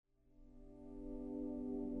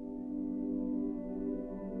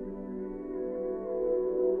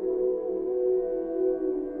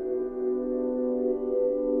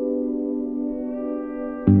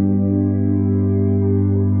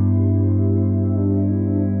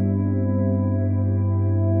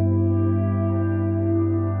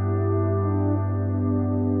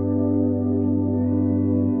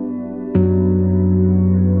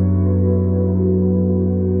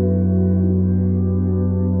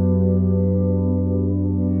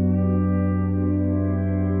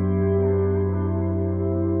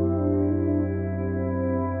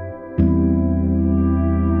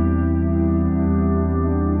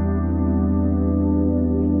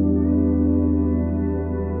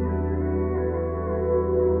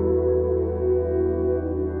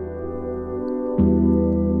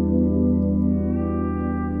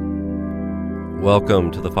Welcome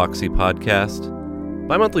to the Foxy Podcast,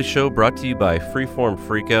 bi-monthly show brought to you by Freeform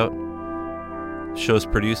Freakout. The show's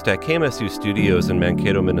produced at KMSU Studios in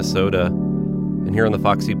Mankato, Minnesota. And here on the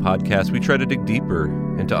Foxy Podcast, we try to dig deeper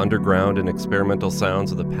into underground and experimental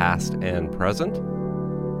sounds of the past and present.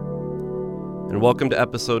 And welcome to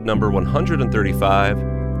episode number 135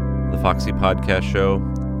 of the Foxy Podcast show.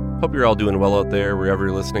 Hope you're all doing well out there, wherever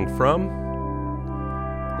you're listening from.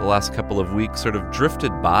 The last couple of weeks sort of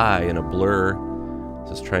drifted by in a blur,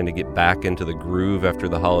 just trying to get back into the groove after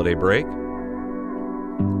the holiday break.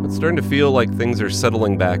 It's starting to feel like things are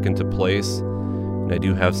settling back into place, and I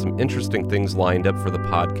do have some interesting things lined up for the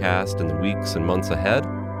podcast in the weeks and months ahead.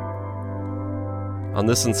 On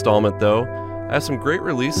this installment, though, I have some great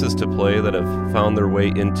releases to play that have found their way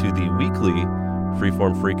into the weekly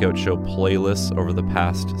Freeform Freakout show playlists over the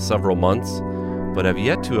past several months, but have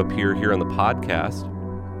yet to appear here on the podcast.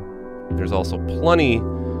 There's also plenty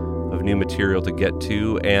of new material to get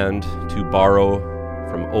to and to borrow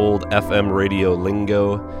from old FM radio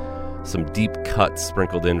lingo, some deep cuts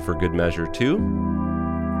sprinkled in for good measure too. I'm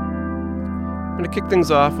going to kick things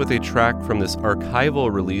off with a track from this archival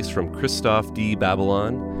release from Christoph D.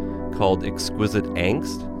 Babylon called Exquisite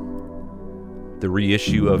Angst. The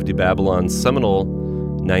reissue of D. Babylon's seminal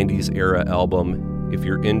 90s era album, If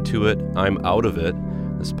You're Into It, I'm Out of It,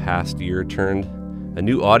 this past year turned a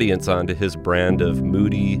new audience onto his brand of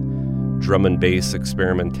moody drum and bass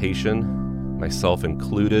experimentation, myself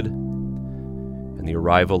included. And the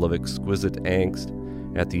arrival of Exquisite Angst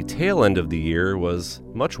at the tail end of the year was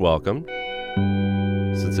much welcomed,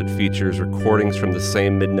 since it features recordings from the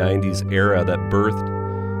same mid-90s era that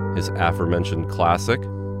birthed his aforementioned classic.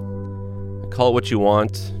 Call it what you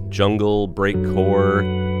want, jungle, breakcore,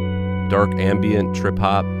 dark ambient,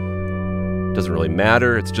 trip-hop. Doesn't really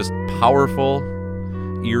matter, it's just powerful,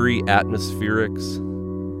 eerie atmospherics,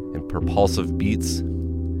 and propulsive beats.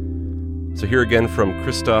 So here again from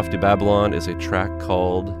Christoph D. Babylon is a track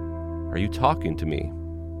called Are You Talking to Me?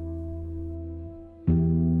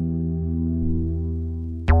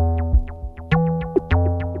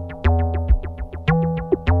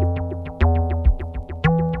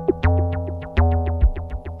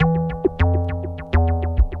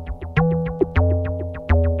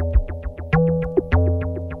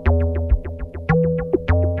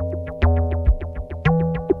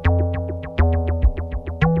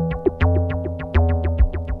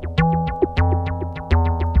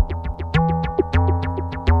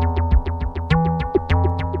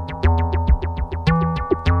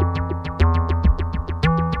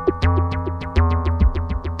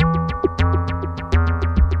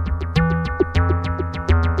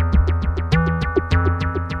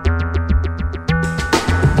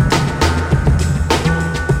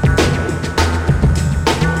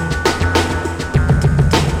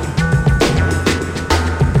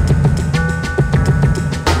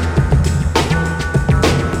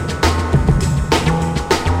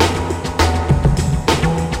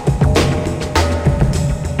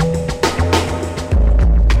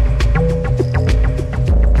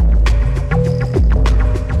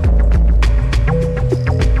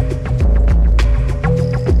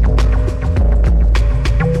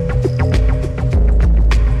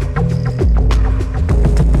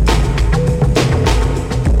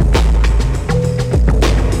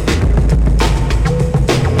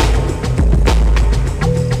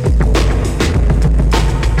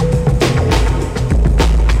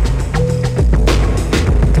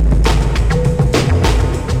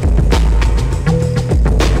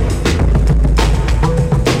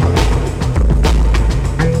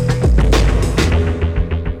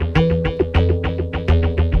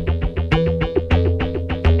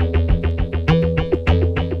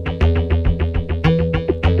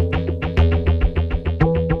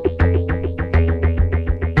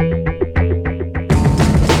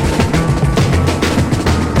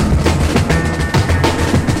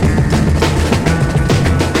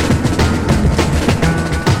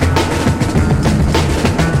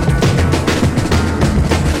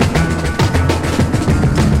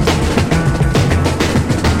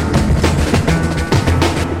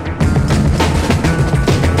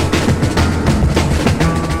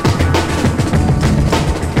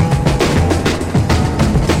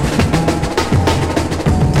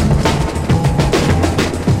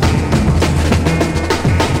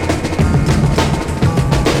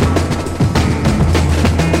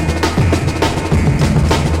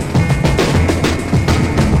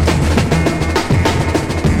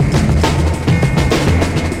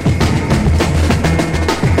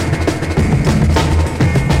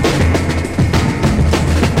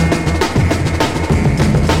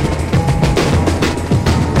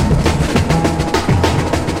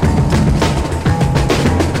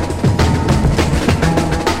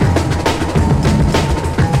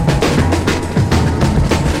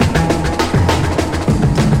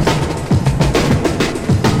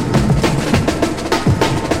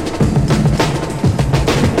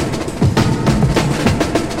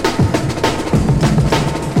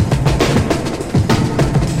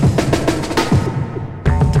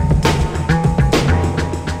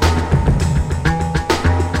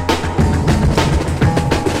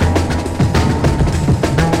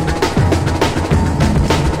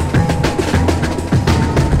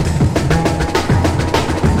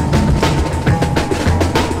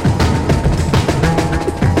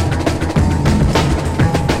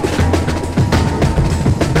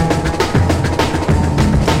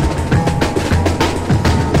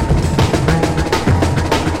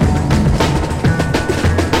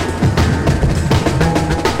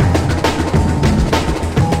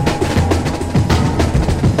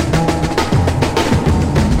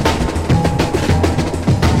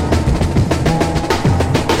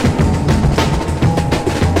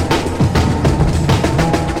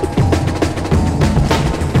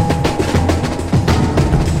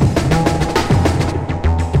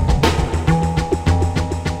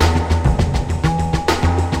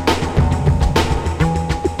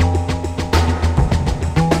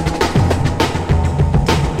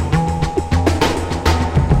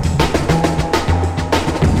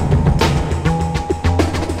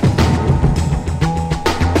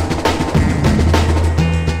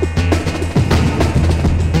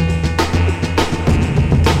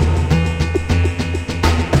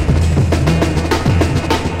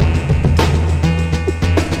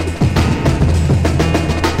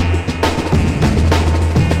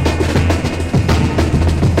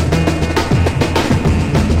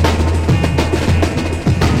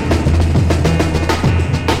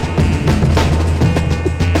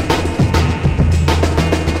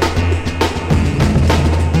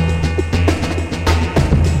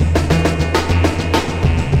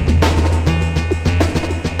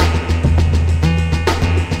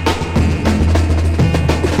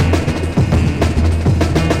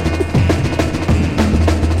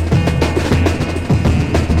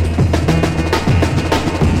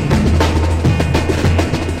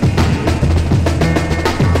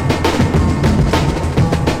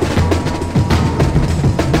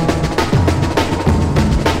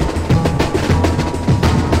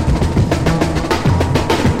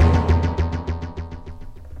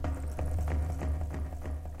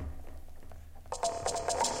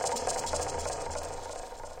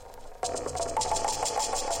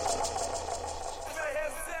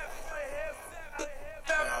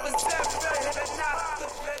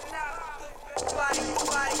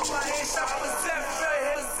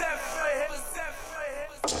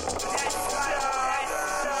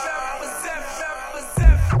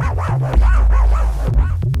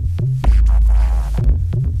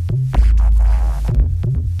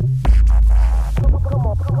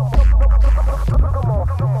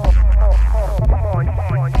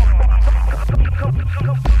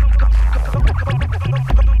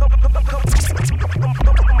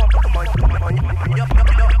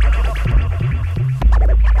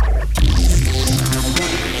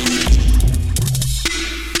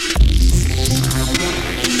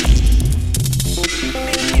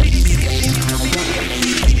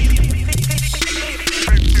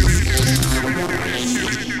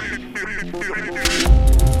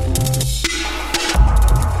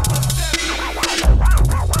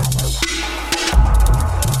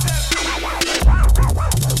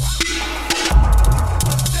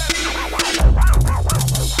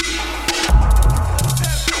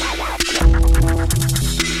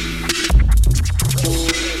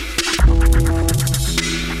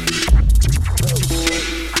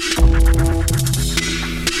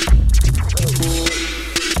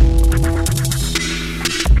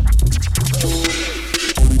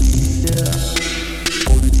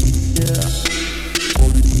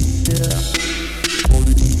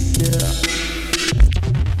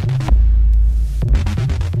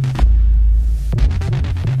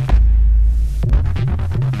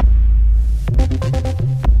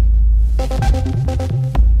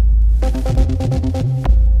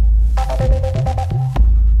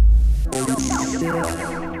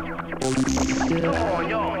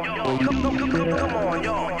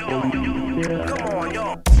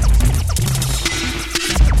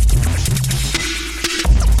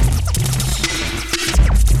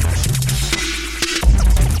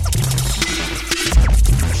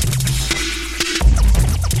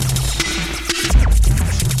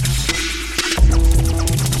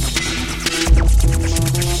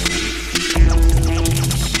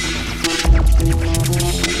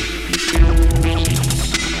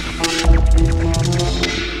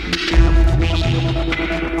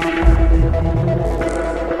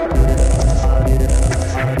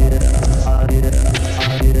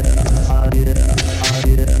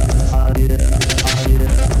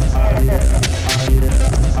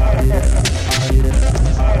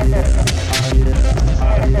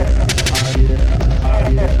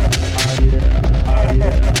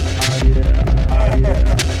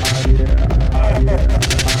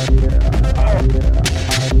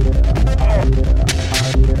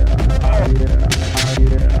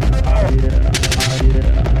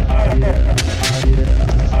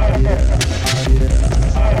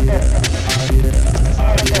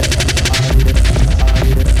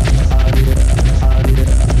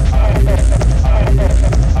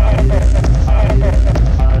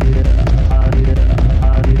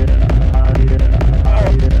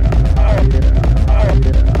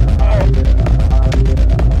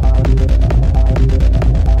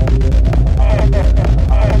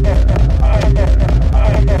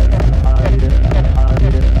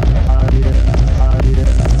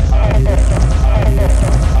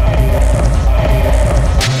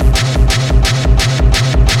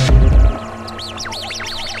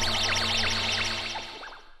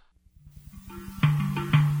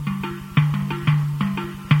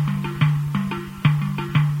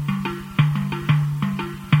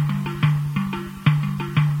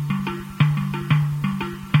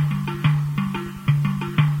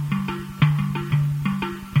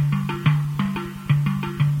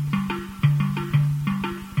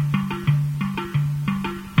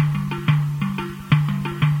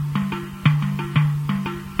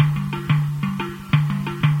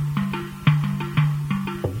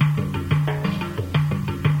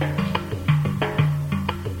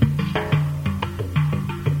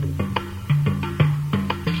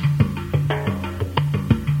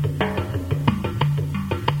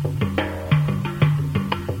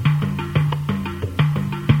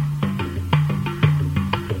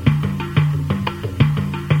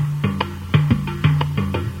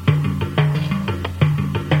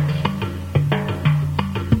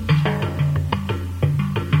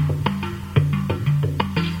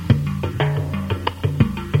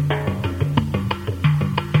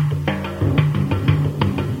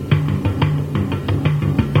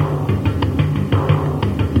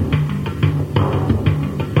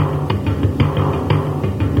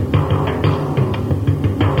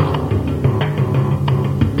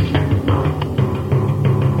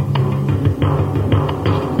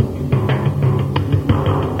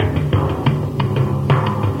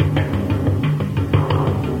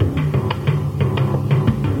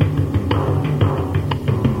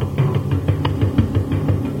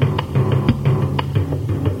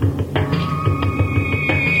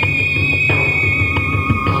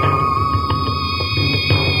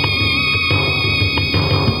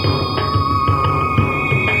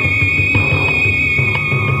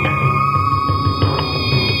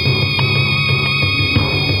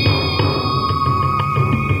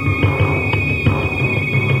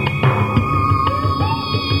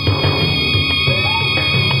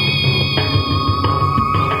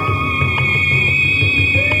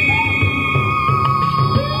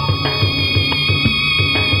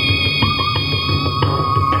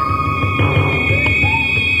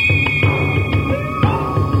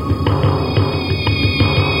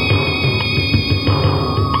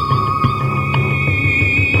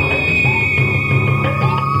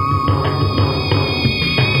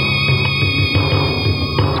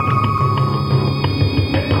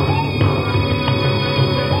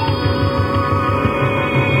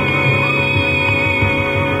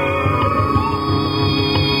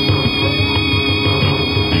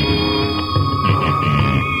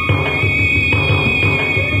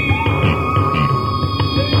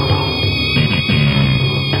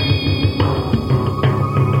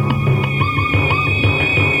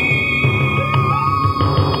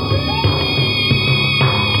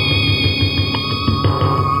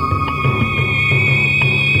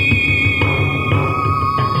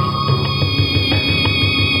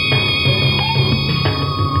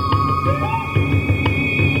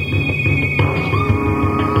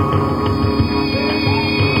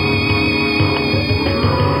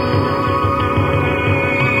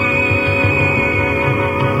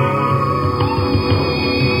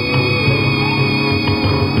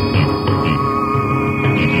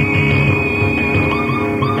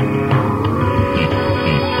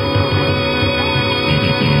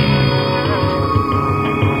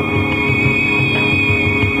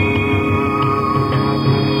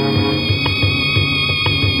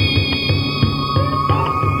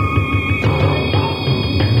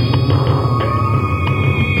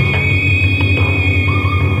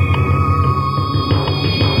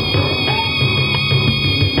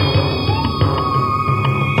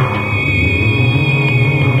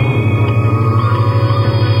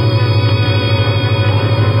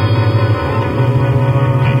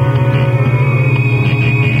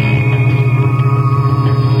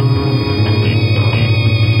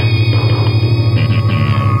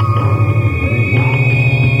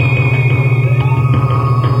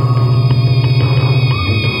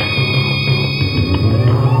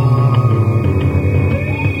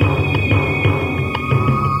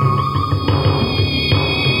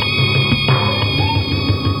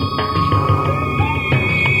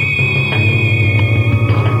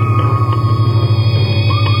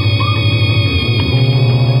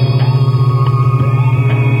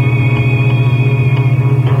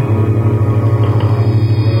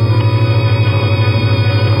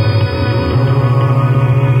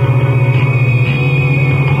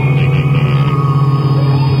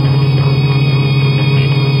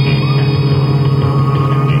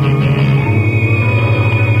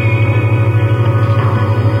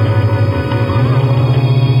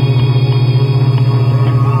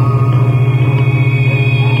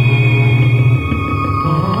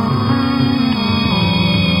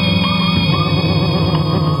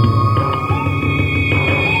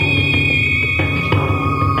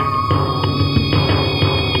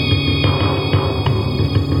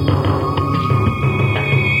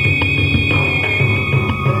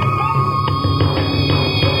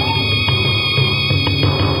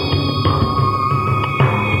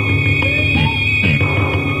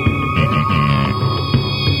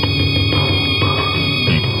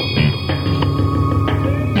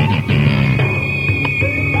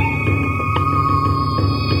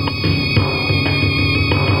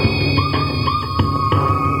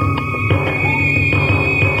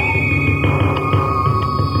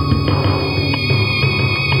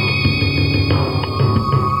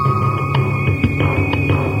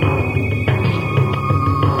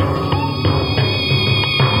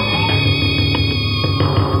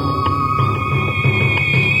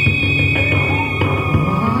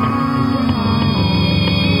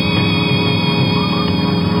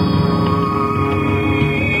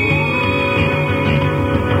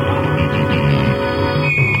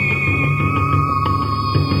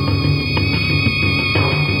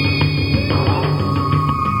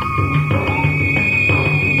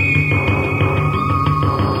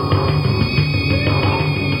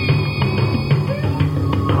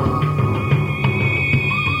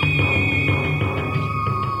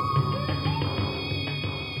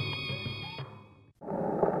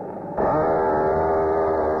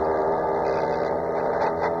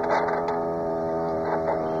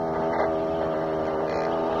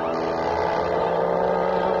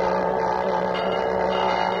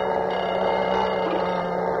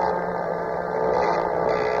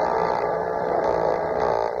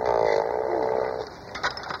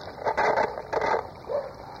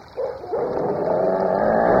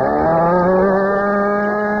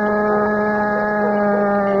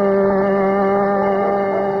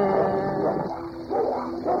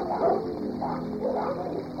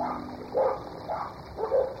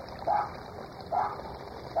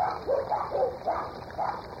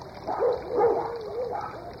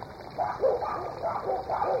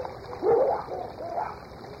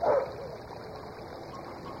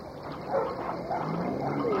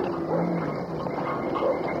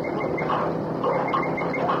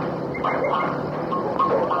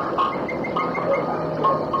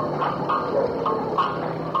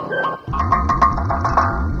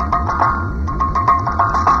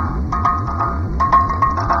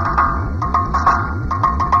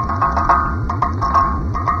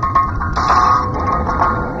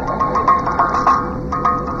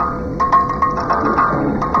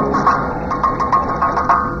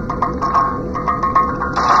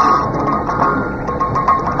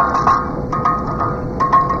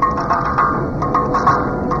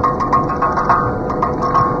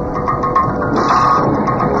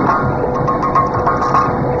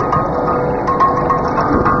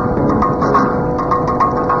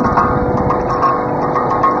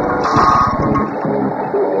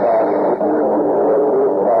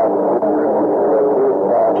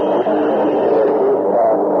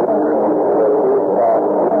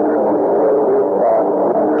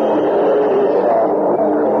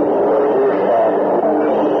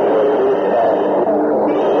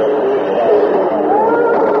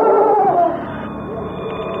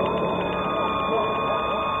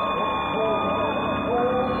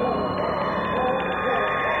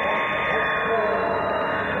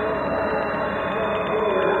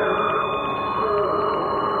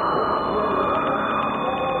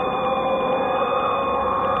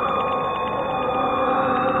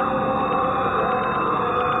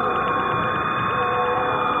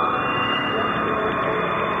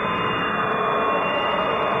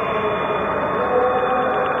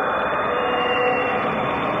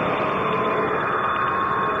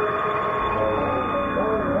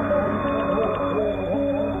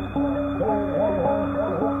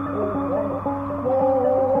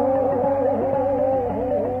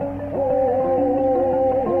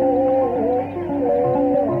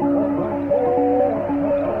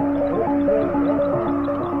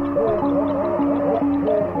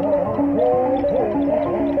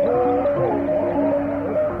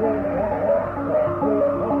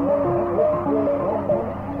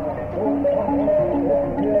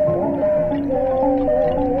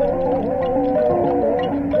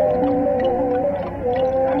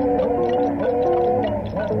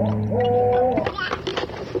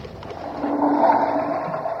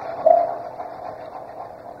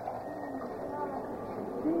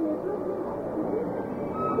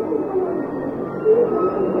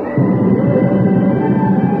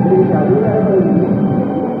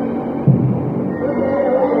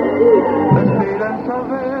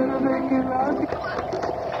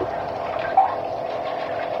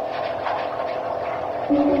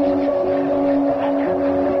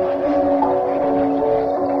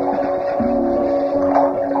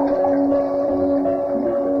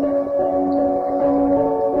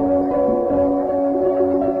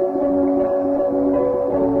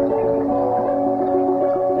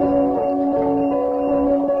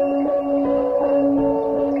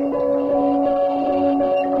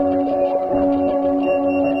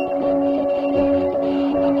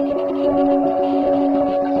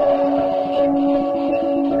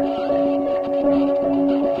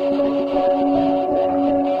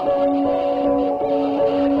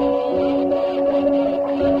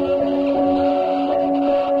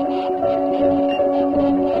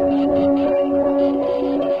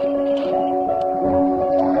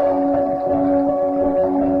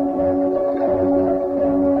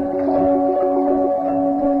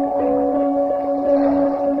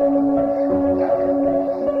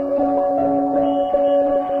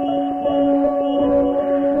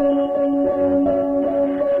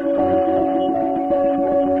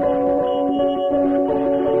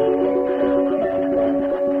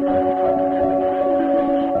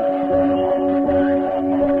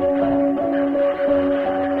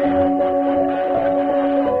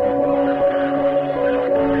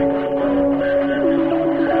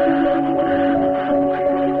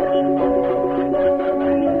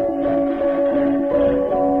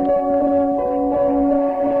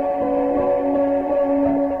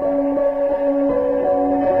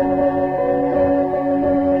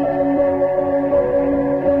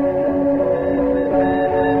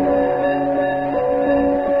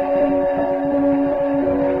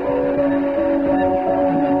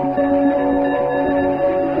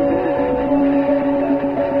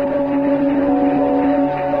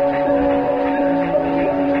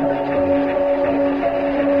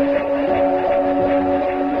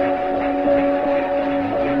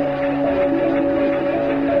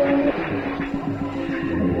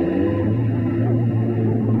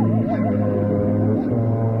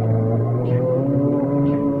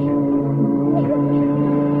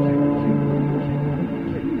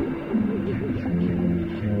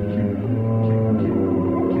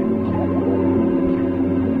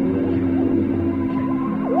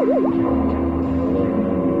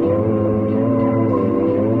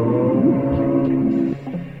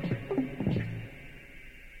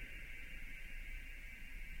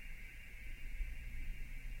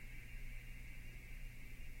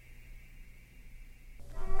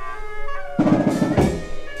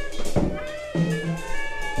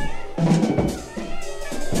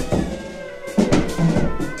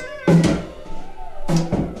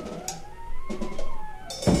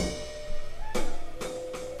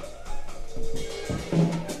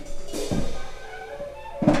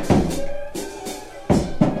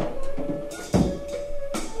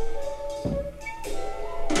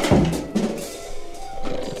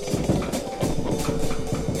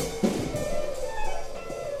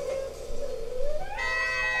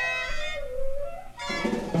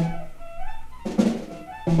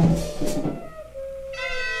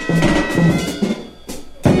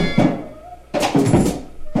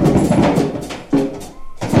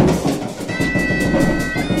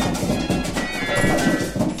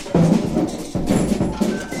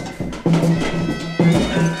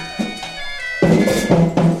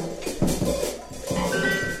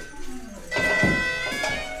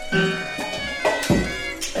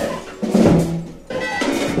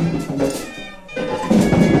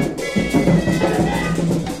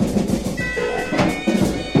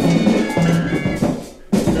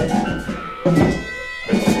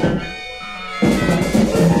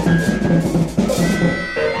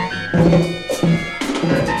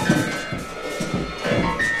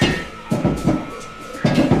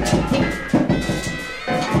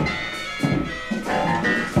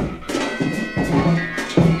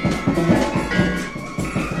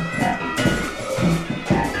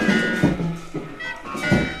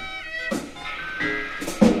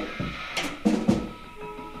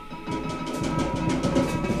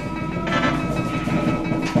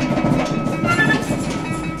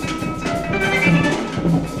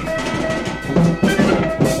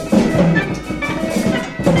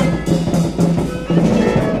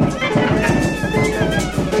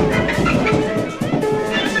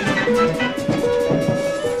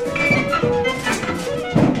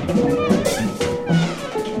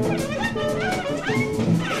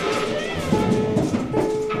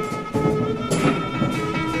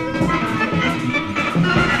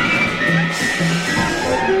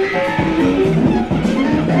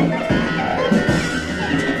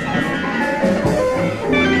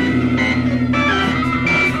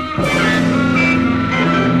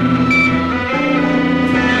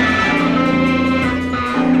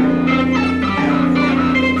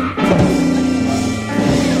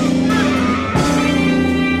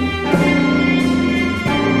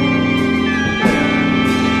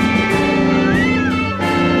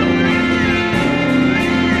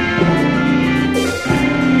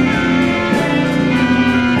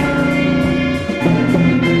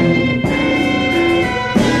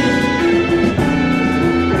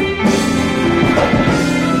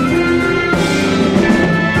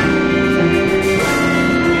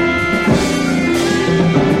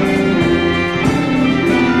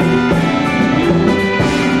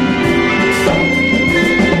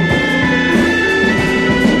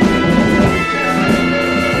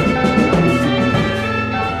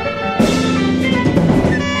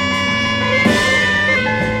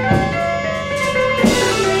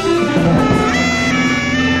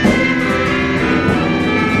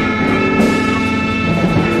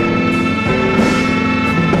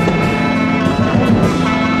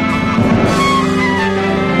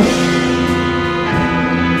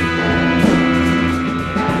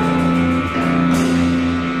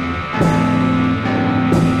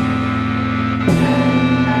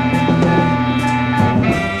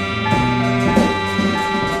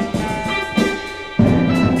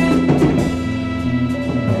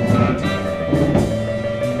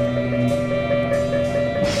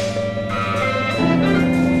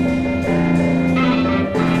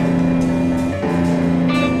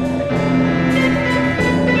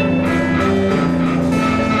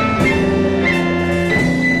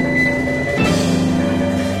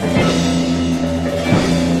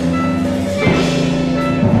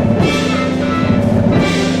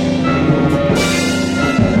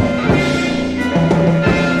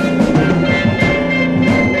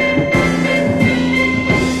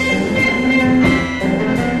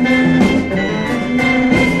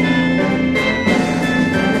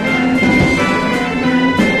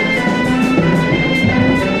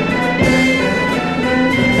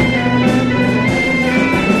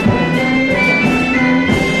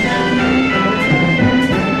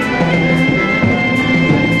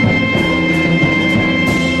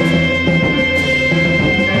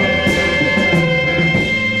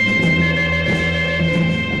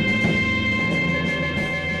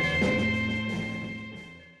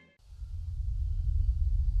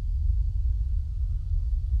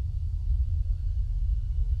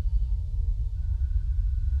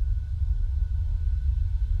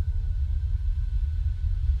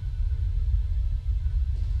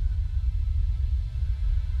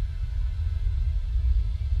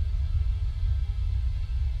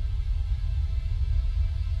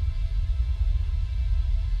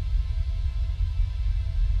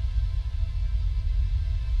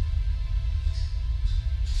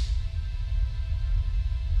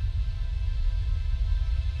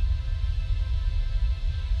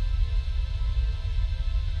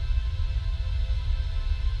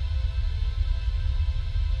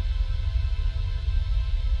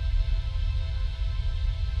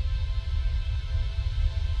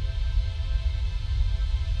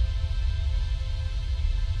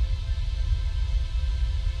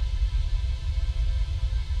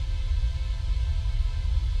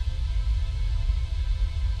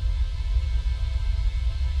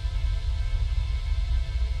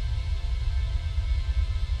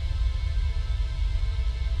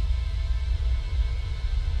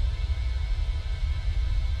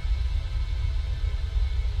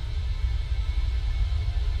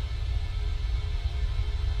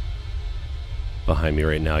 Behind me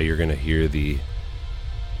right now, you're going to hear the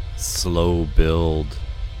slow build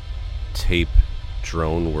tape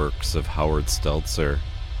drone works of Howard Stelzer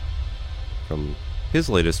from his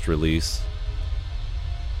latest release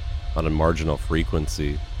on a Marginal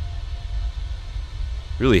Frequency.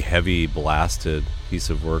 Really heavy, blasted piece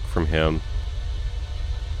of work from him.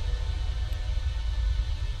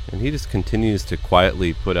 And he just continues to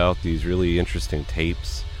quietly put out these really interesting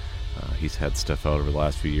tapes. He's had stuff out over the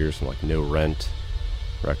last few years from like No Rent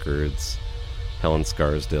Records, Helen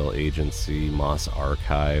Scarsdale Agency, Moss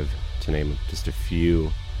Archive, to name just a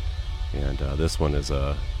few. And this one is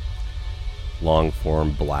a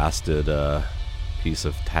long-form blasted piece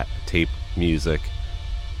of tape music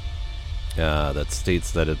that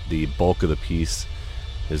states that the bulk of the piece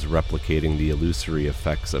is replicating the illusory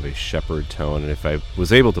effects of a Shepard tone. And if I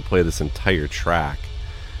was able to play this entire track,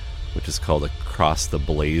 which is called Across the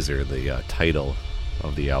Blazer, the title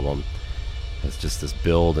of the album, it's just this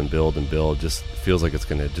build and build and build. Just feels like it's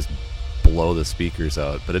going to just blow the speakers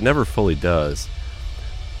out, but it never fully does.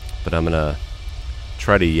 But I'm going to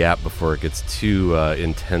try to yap before it gets too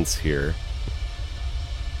intense here.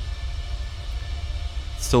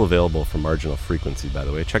 It's still available from Marginal Frequency, by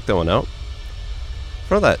the way. Check that one out.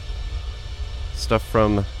 For that stuff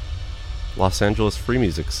from Los Angeles Free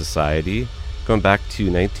Music Society, going back to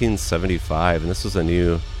 1975, and this was a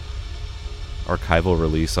new archival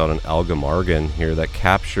release out on Algamargan here that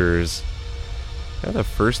captures kind of the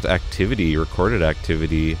first activity, recorded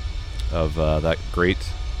activity, of that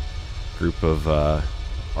great group of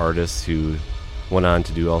artists who went on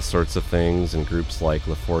to do all sorts of things in groups like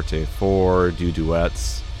La Forte 4, Do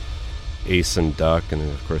Duets, Ace and Duck, and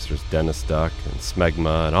then of course there's Dennis Duck and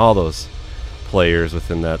Smegma and all those players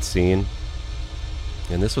within that scene.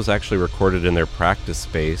 And this was actually recorded in their practice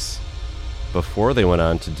space before they went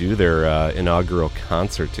on to do their inaugural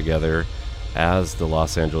concert together as the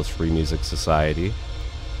Los Angeles Free Music Society.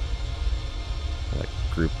 That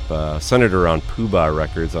group centered around Puba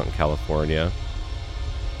Records out in California.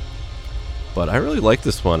 But I really like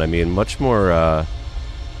this one. I mean, much more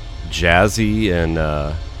jazzy and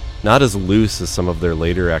not as loose as some of their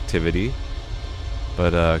later activity.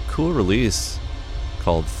 But a cool release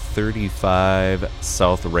called 35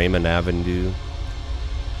 South Raymond Avenue,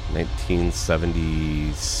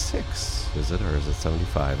 1976, is it, or is it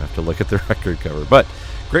 75? I have to look at the record cover. But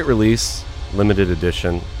great release, limited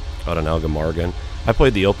edition, out on Algamargan. I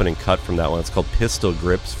played the opening cut from that one. It's called Pistol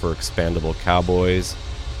Grips for Expandable Cowboys,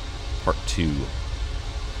 Part 2.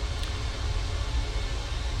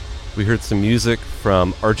 We heard some music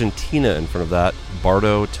from Argentina in front of that.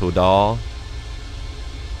 Bardo Todal,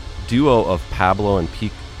 duo of Pablo and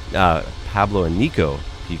Nico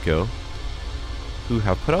Pico, who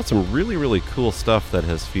have put out some really, really cool stuff that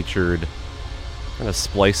has featured kind of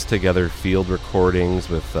spliced together field recordings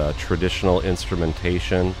with traditional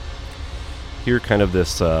instrumentation. Here, kind of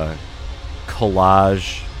this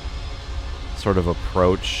collage sort of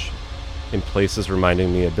approach, in places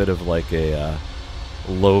reminding me a bit of like a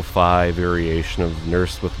lo-fi variation of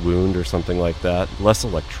Nurse with Wound or something like that. Less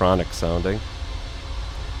electronic sounding.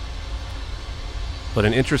 But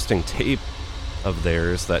an interesting tape of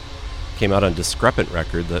theirs that came out on Discrepant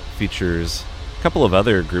Record that features a couple of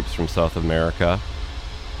other groups from South America.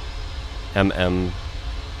 M.M.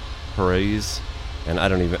 Perez, and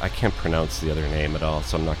I can't pronounce the other name at all,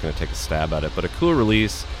 so I'm not going to take a stab at it. But a cool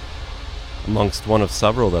release amongst one of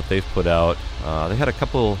several that they've put out. They had a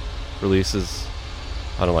couple releases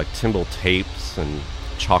on like Timbal Tapes and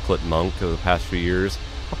Chocolate Monk over the past few years.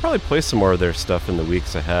 I'll probably play some more of their stuff in the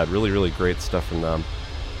weeks ahead. Really, really great stuff from them.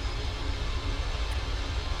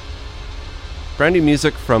 Brand new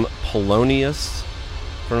music from Polonius. In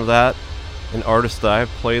front of that, an artist that I've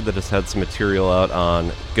played that has had some material out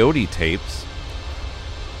on Goaty Tapes.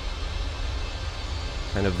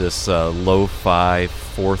 Kind of this lo-fi,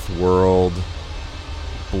 fourth world,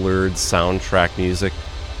 blurred soundtrack music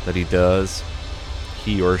that he does.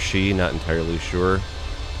 He or she, not entirely sure.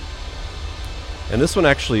 And this one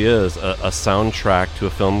actually is a soundtrack to a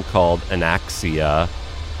film called Anaxia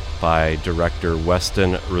by director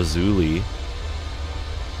Weston Rizzulli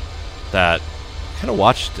that kind of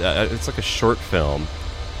watched, it's like a short film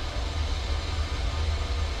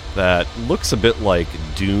that looks a bit like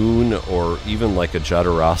Dune or even like a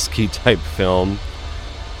Jodorowsky type film,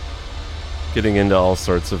 getting into all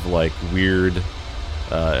sorts of like weird,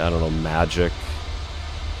 magic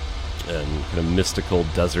and kind of mystical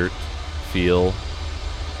desert feel.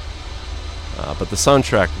 But the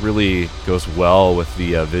soundtrack really goes well with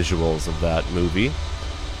the visuals of that movie.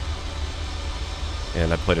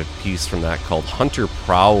 And I played a piece from that called Hunter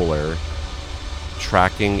Prowler,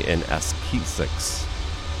 tracking in Esquisse, I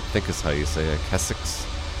think is how you say it, Esquisse,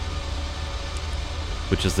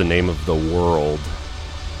 which is the name of the world,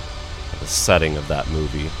 the setting of that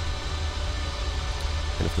movie.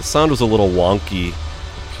 And if the sound was a little wonky, it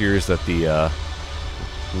appears that the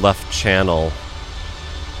left channel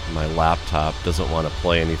on my laptop doesn't want to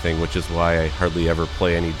play anything, which is why I hardly ever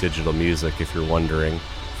play any digital music, if you're wondering,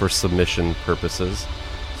 for submission purposes.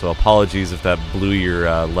 So apologies if that blew your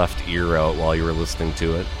left ear out while you were listening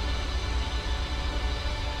to it.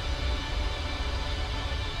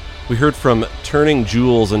 We heard from Turning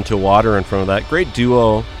Jewels into Water in front of that. Great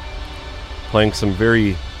duo playing some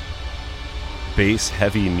very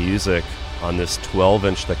bass-heavy music on this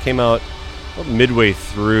 12-inch that came out midway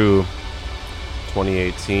through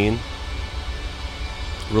 2018.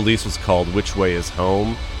 The release was called Which Way Is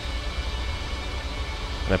Home?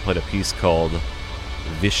 And I played a piece called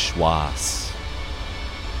Vishwas.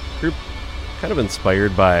 Group kind of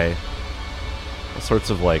inspired by all sorts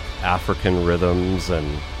of like African rhythms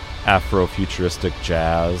and Afro-futuristic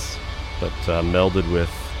jazz, but melded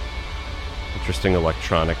with interesting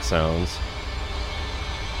electronic sounds,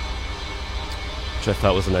 which I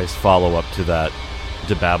thought was a nice follow-up to that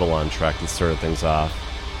De Babylon track that started things off,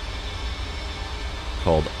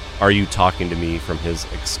 called Are You Talking to Me, from his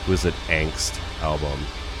Exquisite Angst album.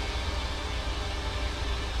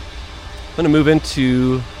 I'm going to move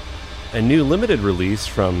into a new limited release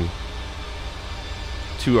from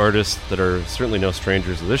two artists that are certainly no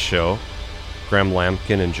strangers to this show, Graham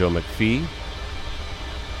Lampkin and Joe McPhee.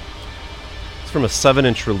 It's from a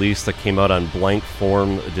 7-inch release that came out on Blank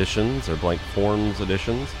Forms Editions. A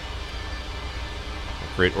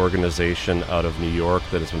great organization out of New York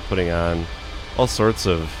that has been putting on all sorts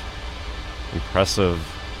of impressive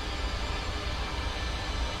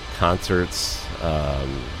concerts,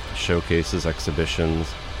 showcases,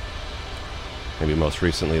 exhibitions. Maybe most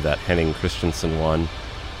recently that Henning Christensen one.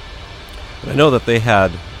 But I know that they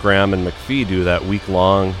had Graham and McPhee do that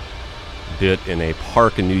week-long bit in a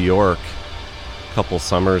park in New York a couple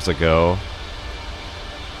summers ago.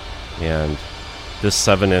 And this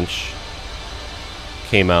 7-inch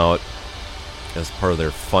came out as part of their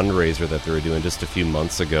fundraiser that they were doing just a few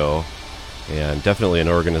months ago. And definitely an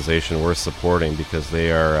organization worth supporting, because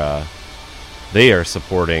they are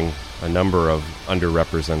supporting a number of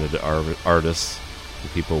underrepresented artists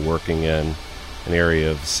and people working in an area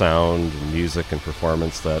of sound and music and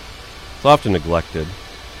performance that is often neglected.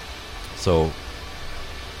 So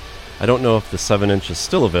I don't know if the 7-inch is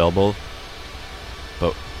still available,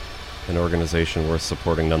 but an organization worth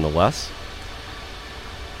supporting nonetheless.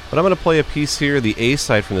 But I'm going to play a piece here, the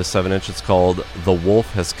A-side from the 7-inch. It's called The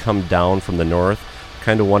Wolf Has Come Down from the North.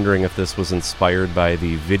 Kind of wondering if this was inspired by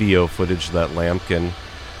the video footage that Lampkin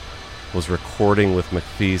was recording with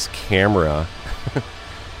McPhee's camera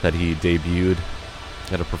that he debuted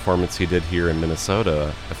at a performance he did here in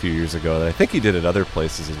Minnesota a few years ago. That I think he did at other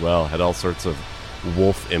places as well. Had all sorts of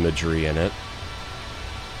wolf imagery in it.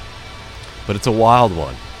 But it's a wild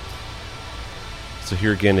one. So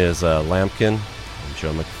here again is Lampkin and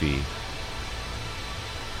Joe McPhee.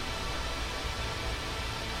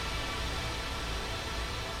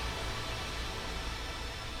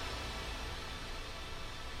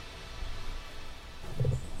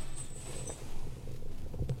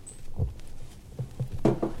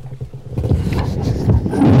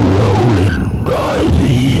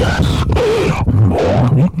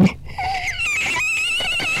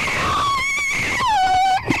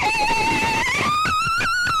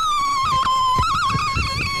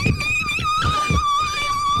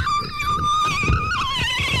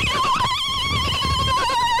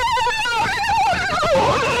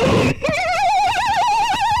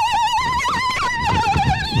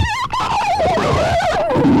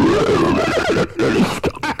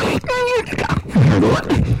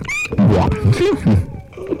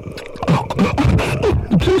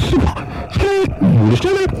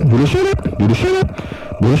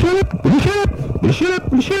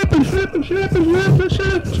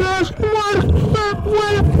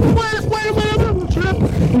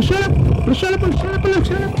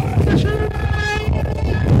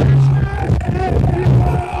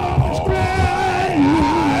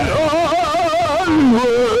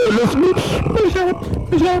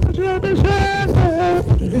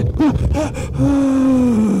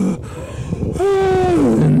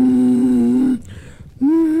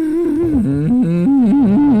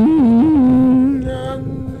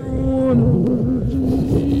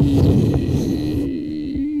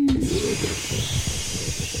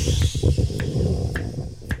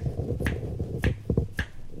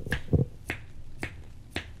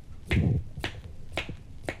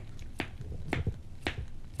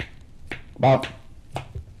 Bop.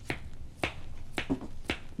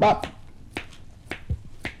 Bop.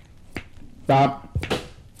 Bop.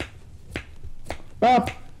 Bop.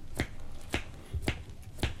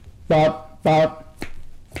 Bop. Bop.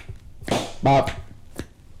 Bop.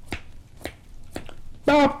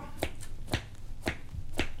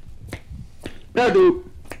 Bop.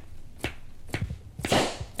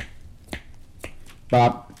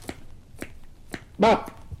 Bop. Bop.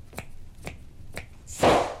 Bop.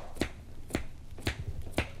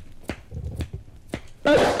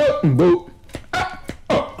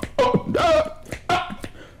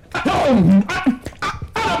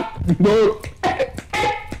 Boop.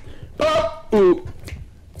 Boop.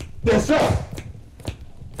 Yes, sir.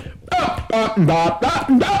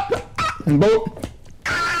 Boop.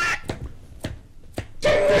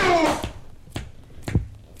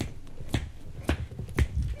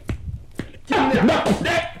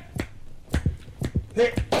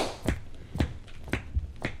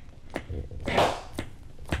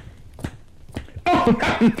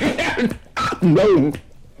 No.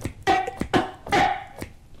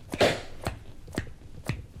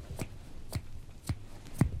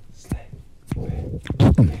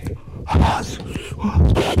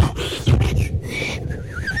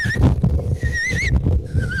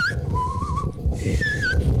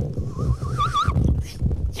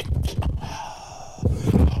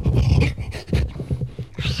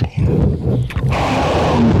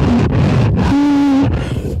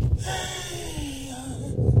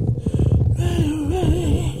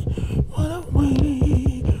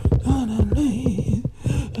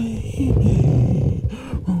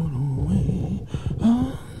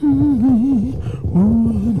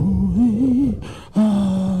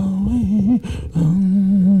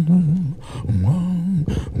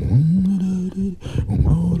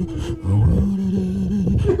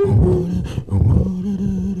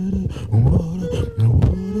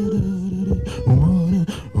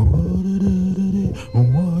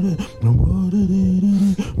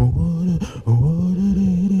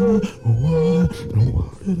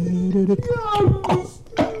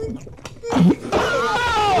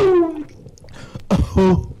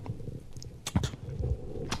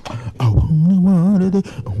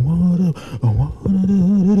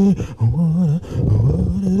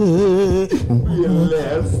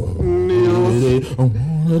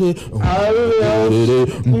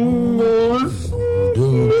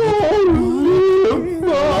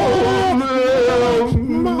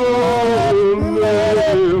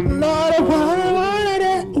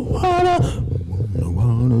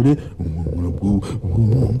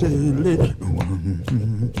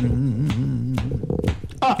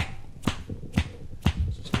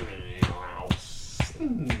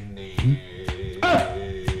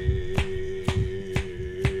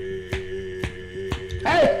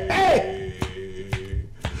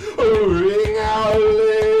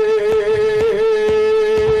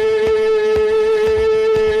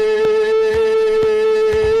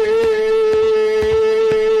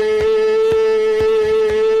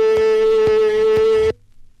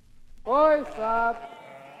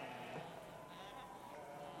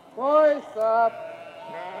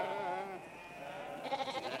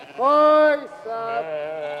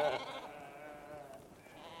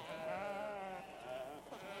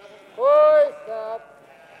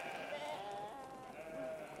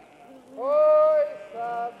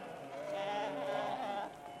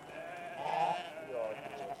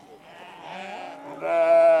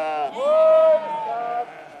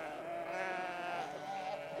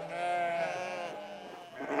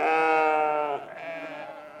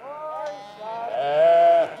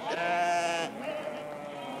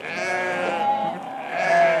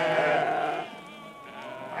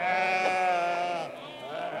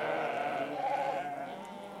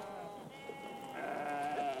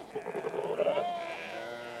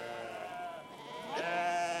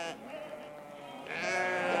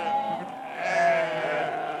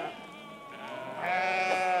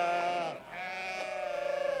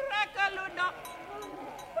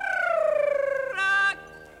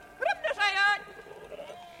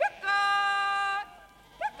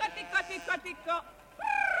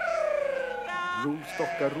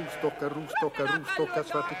 Rostocka,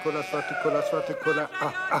 svartikolla.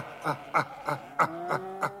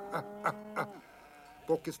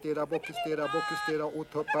 Bockestera,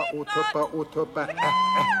 åtuppa.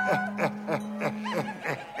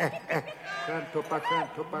 Stjärntoppa.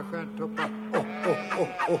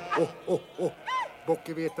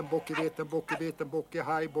 Bockeveten,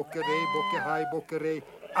 bockehaj, bockerej.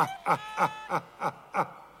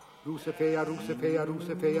 Rosefeja.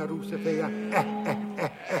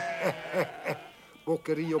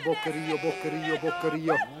 Boccherio, boccherio, boccherio,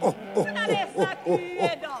 boccherio. Oh, oh, oh, oh, oh, oh.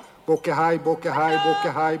 Bocche hai, bocche hai, bocche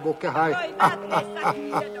hai, bocche hai.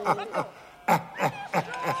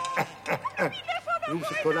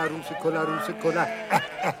 Rusicola, rusicola, rusicola.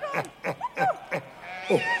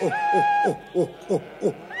 Oh, oh, oh, oh, oh, oh,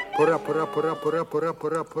 oh. Porra, porra, porra, porra, porra,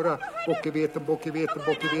 porra, porra. Bocche veten, bocche veten,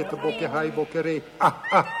 bocche veten, bocche hai, bocche re.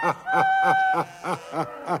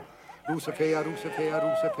 Rusefea, rusefea,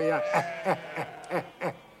 rusefea.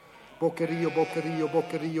 Boccherio, boccherio,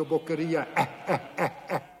 boccherio, boccheria.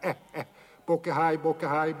 Bocche hai,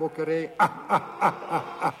 bocche re.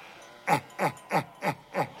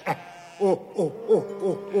 Oh, oh, oh, oh,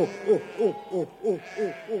 oh, oh, oh, oh, oh,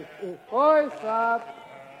 oh, oh. Voice up.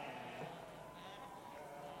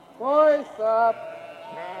 Voice up.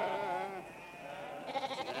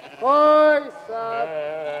 Voice up.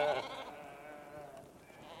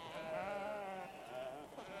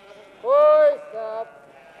 Voice up.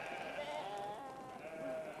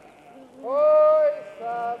 Voice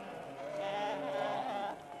up.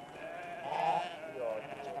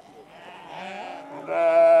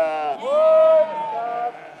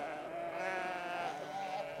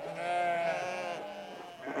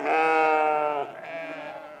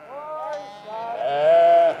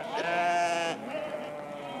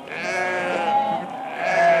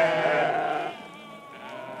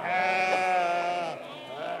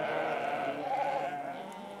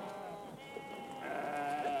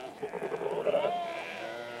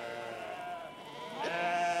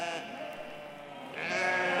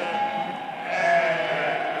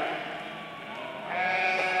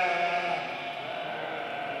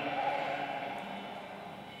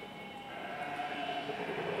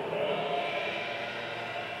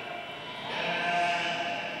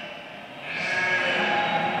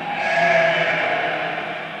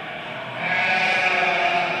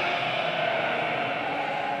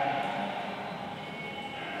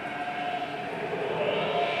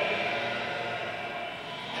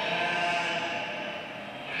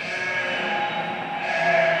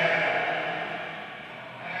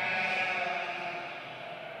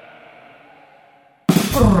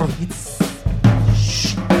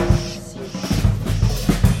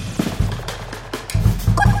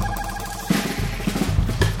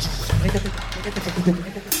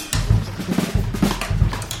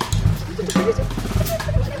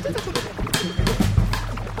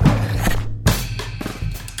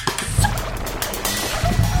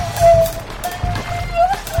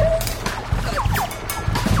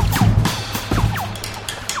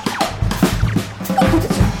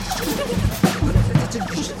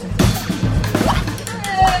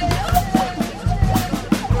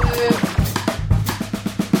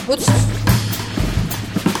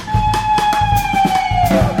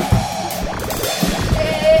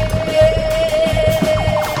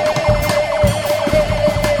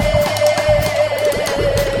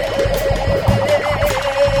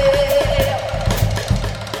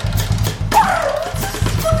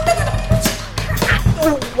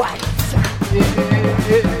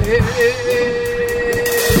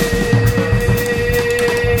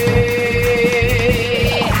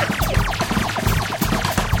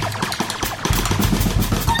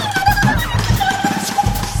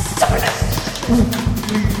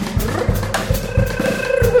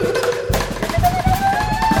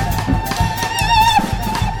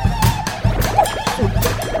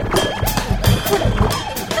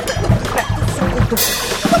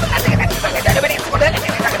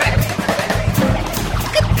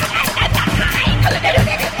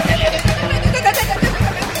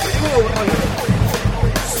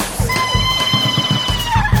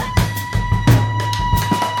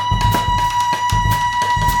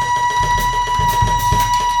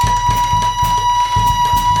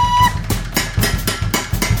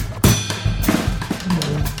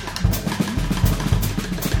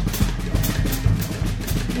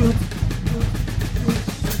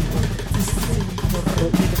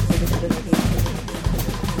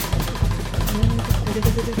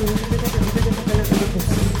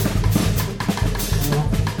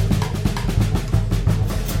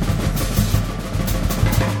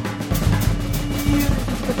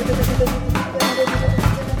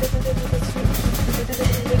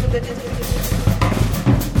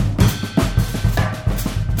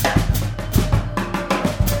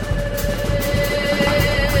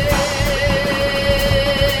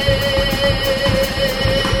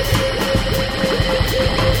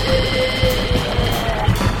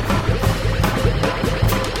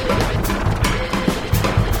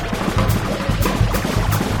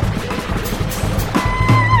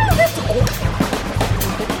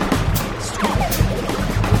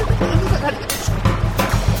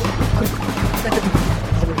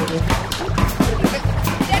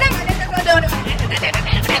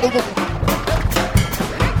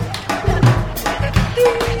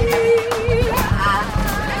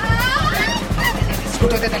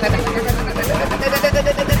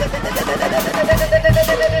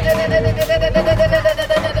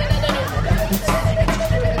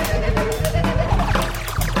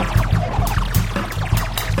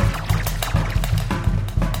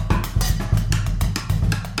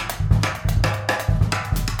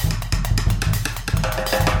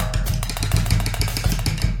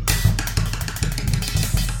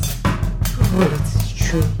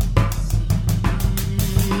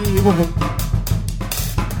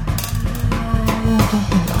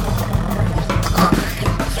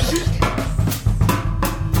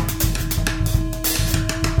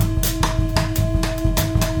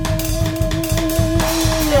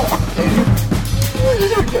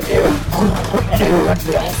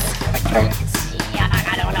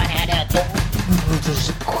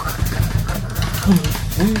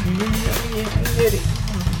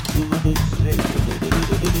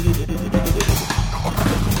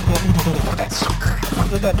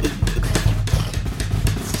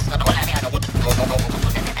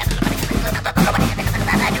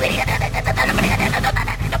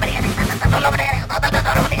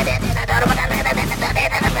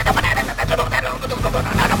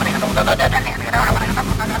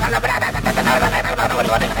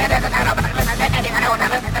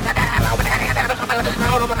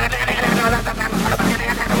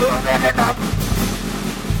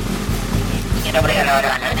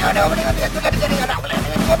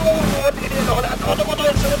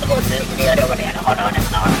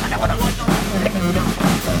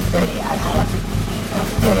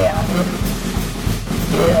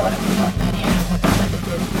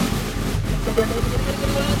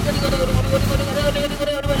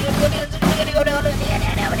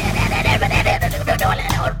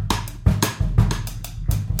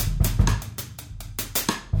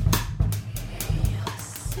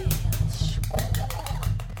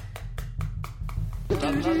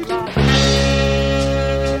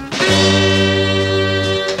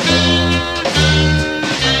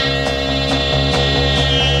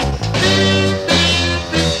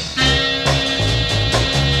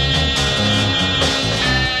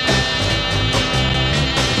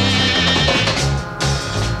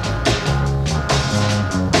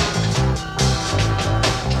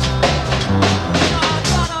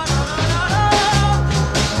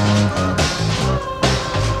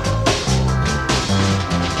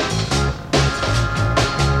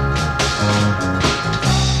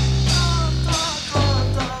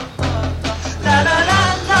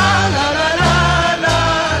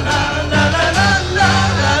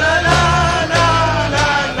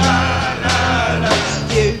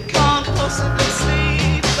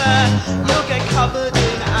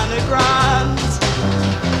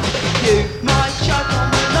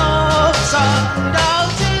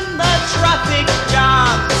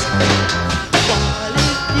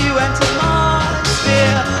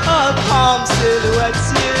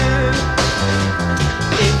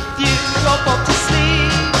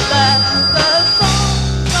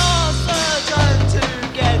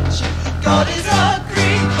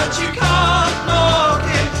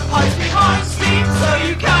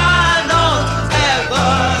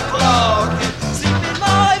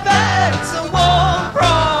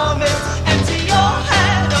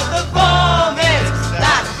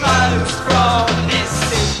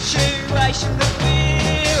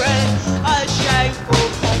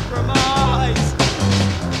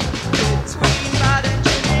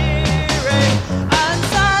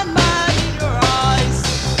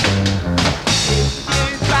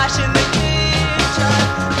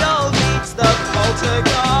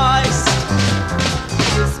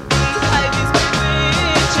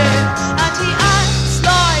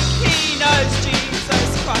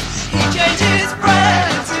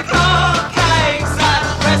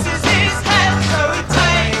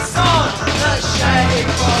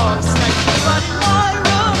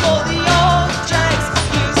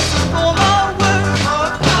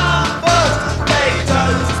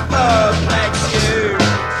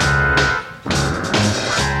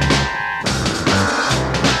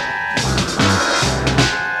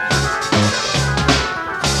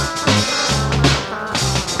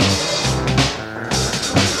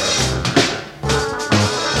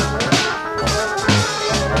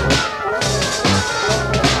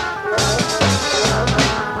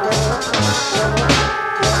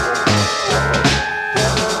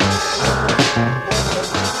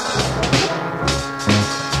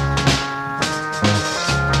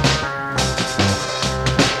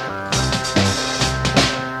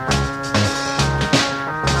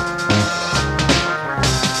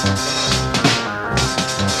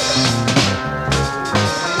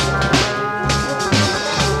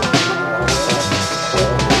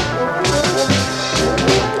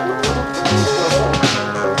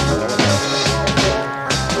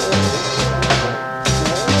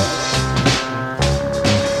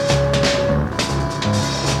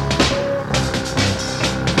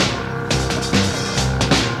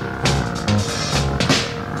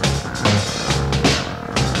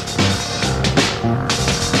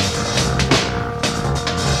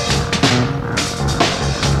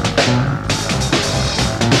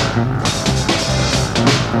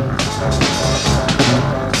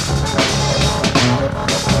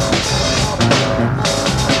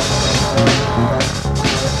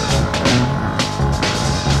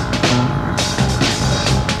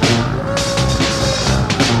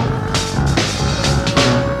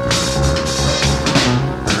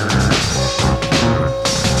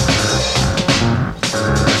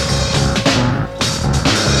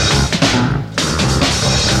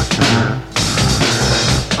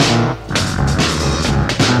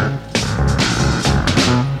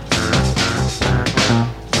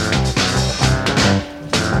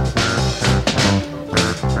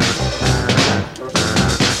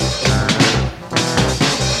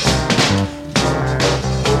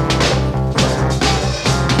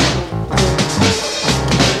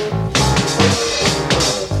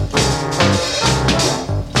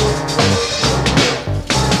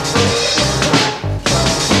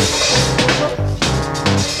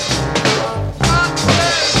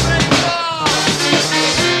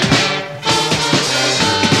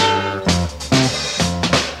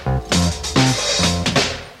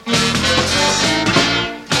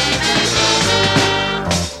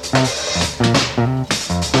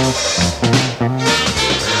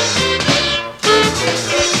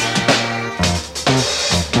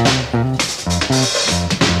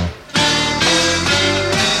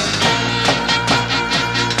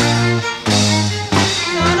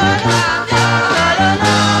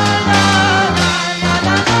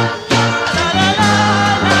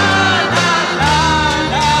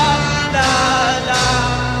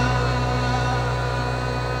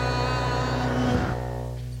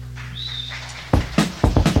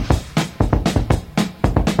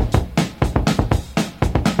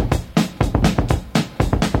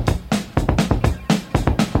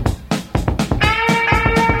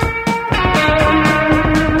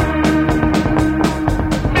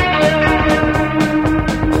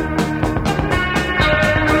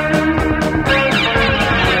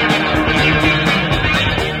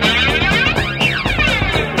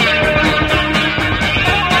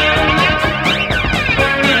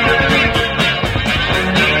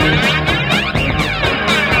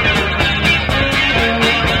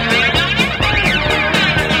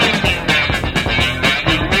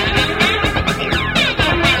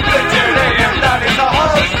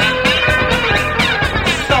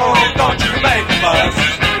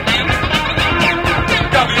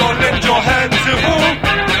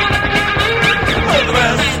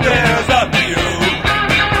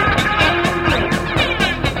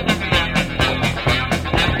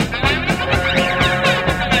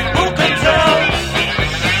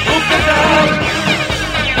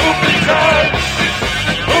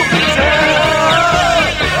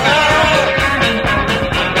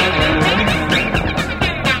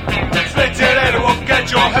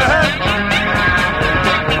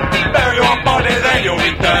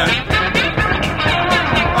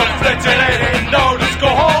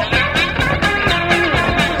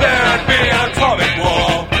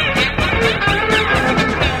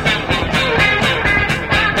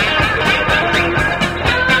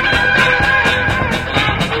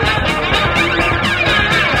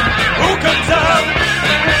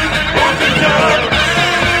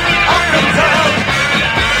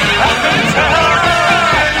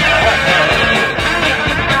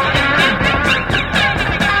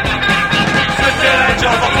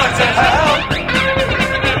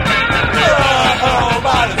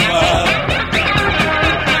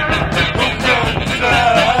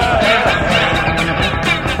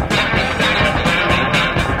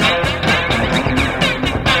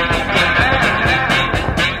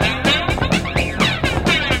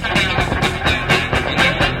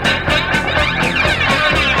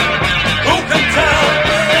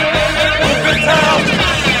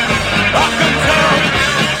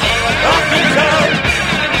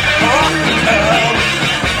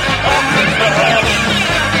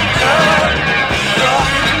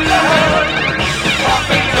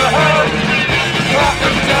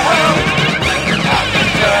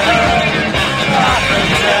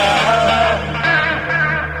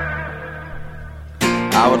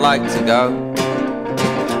 like to go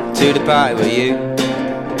to the party with you,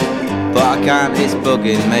 but I can't, it's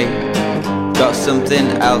bugging me. Got something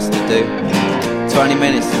else to do. 20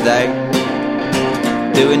 minutes today,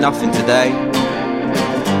 doing nothing today.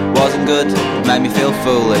 Wasn't good, made me feel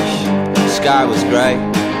foolish. The sky was grey,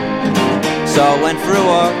 so I went for a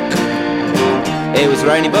walk. It was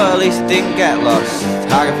rainy, but at least I didn't get lost.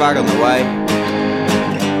 Hag a fag on the way.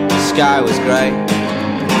 The sky was grey,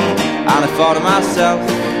 and I thought to myself,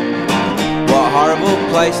 what a horrible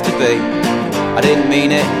place to be. I didn't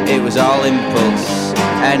mean it, it was all impulse.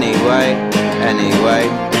 Anyway.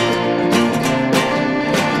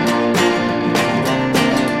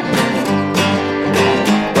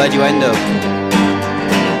 Where'd you end up?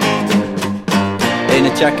 In a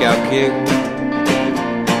checkout queue.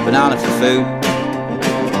 Banana for food.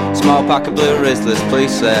 Small pack of blue Rizzlers,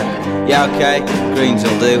 please sir. Yeah, okay, greens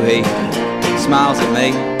will do. He smiles at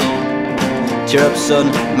me. Cheer up son,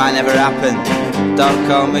 might never happen. Don't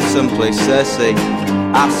call me son, please sir, see.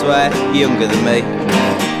 I swear, you're younger than me.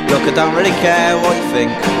 Look, I don't really care what you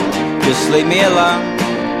think, just leave me alone.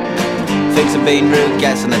 Thinks I'm being rude,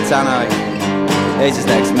 gets on a tannoy. Here's his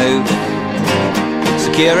next move.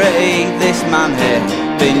 Security, this man here,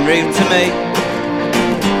 being rude to me.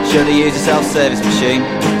 Should I use a self-service machine?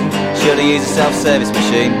 Should I use a self-service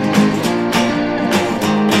machine?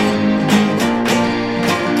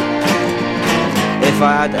 If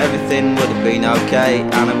I had everything would have been okay,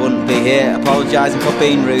 and I wouldn't be here apologising for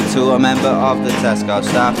being rude to a member of the Tesco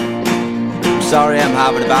staff. I'm sorry, I'm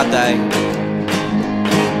having a bad day.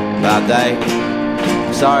 Bad day.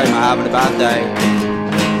 I'm sorry, I'm having a bad day.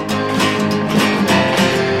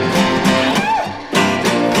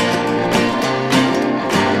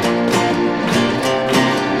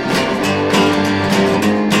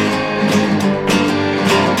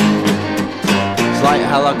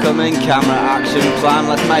 Hello, coming, camera, action, plan,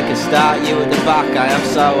 let's make a start. You at the back, I am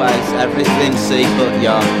so ace, everything see but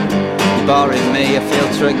you're boring me. I feel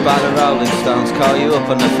tricked by the Rolling Stones. Call you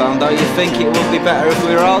up on the phone, don't you think it would be better if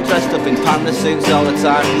we were all dressed up in panda suits all the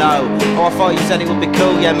time? No. Oh, I thought you said it would be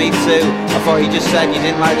cool, yeah, me too. I thought you just said you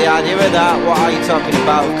didn't like the idea of that. What are you talking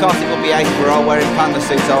about? Of course it would be ace, we're all wearing panda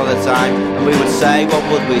suits all the time. And we would say, what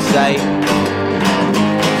would we say?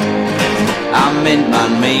 I'm Mint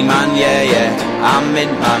Man, me man, yeah, yeah. I'm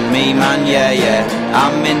Mint Man, me man, yeah, yeah.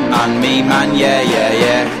 I'm Mint Man, me man, yeah, yeah,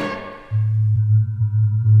 yeah.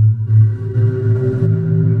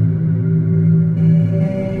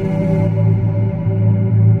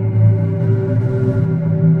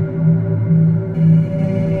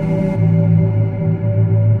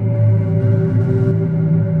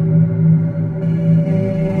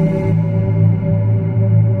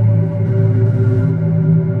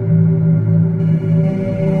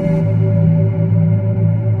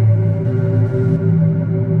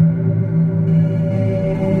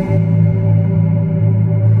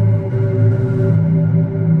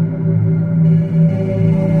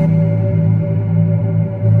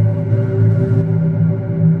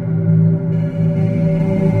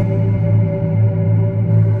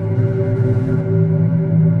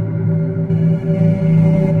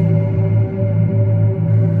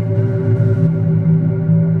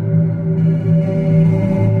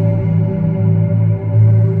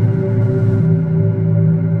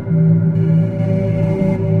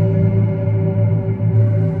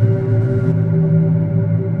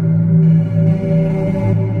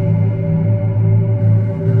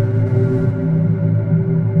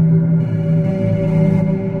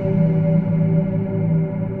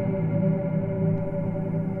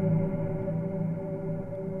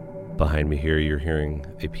 Behind me here, you're hearing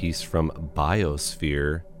a piece from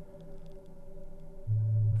Biosphere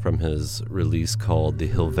from his release called the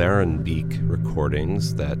Hilvarenbeek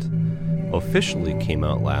Recordings that officially came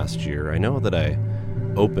out last year. I know that I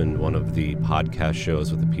opened one of the podcast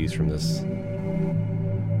shows with a piece from this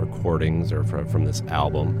recordings or from this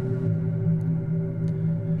album.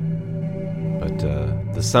 But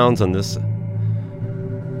the sounds on this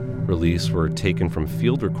release were taken from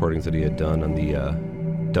field recordings that he had done on the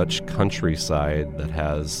Dutch countryside that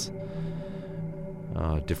has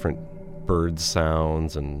different bird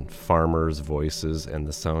sounds and farmers' voices and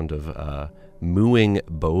the sound of mooing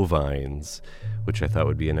bovines, which I thought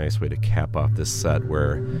would be a nice way to cap off this set,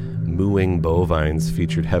 where mooing bovines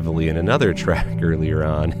featured heavily in another track earlier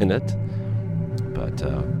on in it. But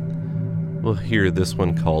we'll hear this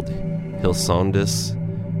one called Hilsondis,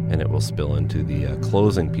 and it will spill into the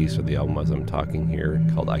closing piece of the album as I'm talking here,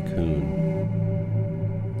 called Icon.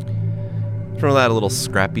 From that, a little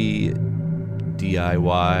scrappy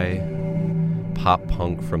DIY pop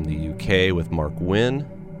punk from the UK with Mark Wynn.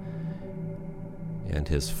 and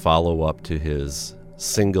his follow-up to his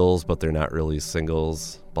singles, but they're not really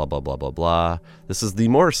singles, blah, blah, blah, blah, blah. This is the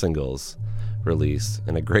More Singles release,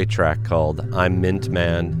 and a great track called I'm Mint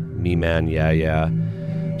Man, Me Man, Yeah, Yeah.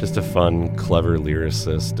 Just a fun, clever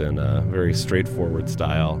lyricist and a very straightforward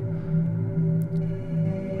style.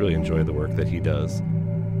 Really enjoy the work that he does.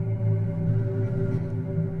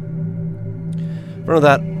 In front of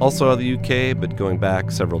that, also out of the UK, but going back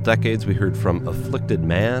several decades, we heard from Afflicted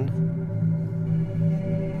Man.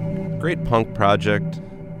 Great punk project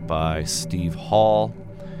by Steve Hall,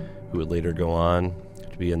 who would later go on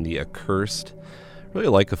to be in the Accursed. Really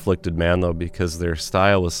like Afflicted Man, though, because their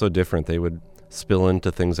style was so different. They would spill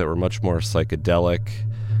into things that were much more psychedelic,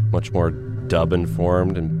 much more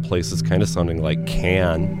dub-informed, and places kind of sounding like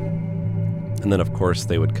Can. And then, of course,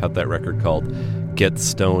 they would cut that record called Get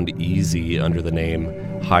Stoned Easy under the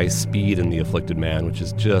name High Speed in the Afflicted Man, which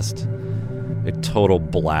is just a total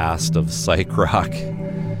blast of psych rock.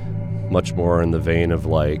 Much more in the vein of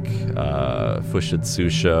like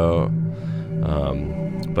Fushitsusho.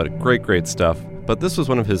 But great stuff. But this was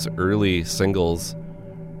one of his early singles.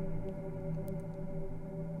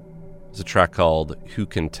 It's a track called Who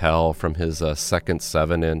Can Tell from his second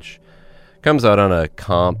 7-inch. Comes out on a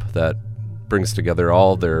comp that brings together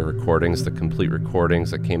all their recordings, the complete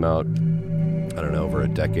recordings that came out, I don't know, over a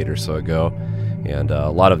decade or so ago. And a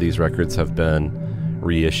lot of these records have been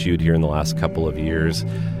reissued here in the last couple of years.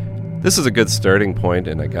 This is a good starting point,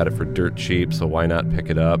 and I got it for dirt cheap, so why not pick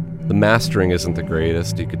it up? The mastering isn't the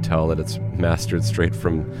greatest. You could tell that it's mastered straight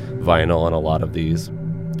from vinyl on a lot of these.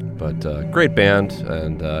 But great band,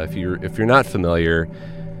 and if you're not familiar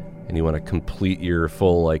and you want to complete your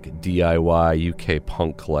full like DIY UK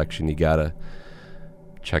punk collection, you gotta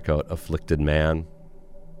check out Afflicted Man.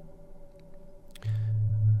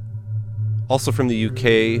 Also from the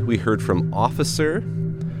UK, we heard from Officer,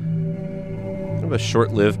 kind of a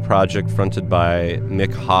short-lived project fronted by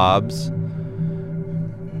Mick Hobbs,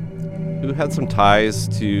 who had some ties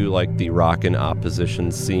to like the rock and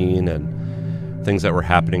opposition scene and things that were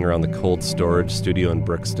happening around the Cold Storage studio in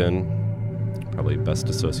Brixton. Probably best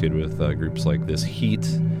associated with groups like This Heat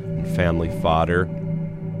and Family Fodder.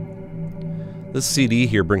 This CD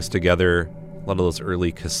here brings together a lot of those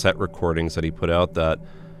early cassette recordings that he put out that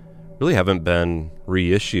really haven't been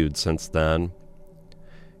reissued since then.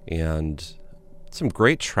 And some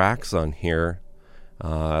great tracks on here.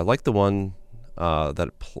 I like the one that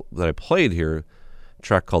I played here, a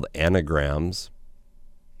track called Anagrams.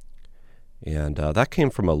 And that came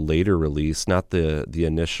from a later release, not the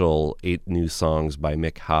initial 8 New Songs by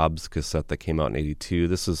Mick Hobbs cassette that came out in 82.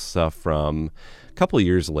 This is stuff from a couple of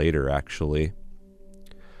years later, actually.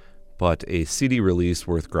 But a CD release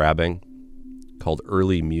worth grabbing called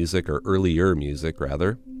Earlier Music,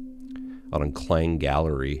 rather, out on Clang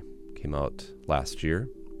Gallery. Came out last year.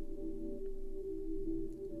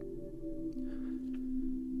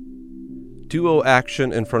 Duo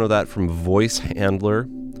action in front of that from Voice Handler.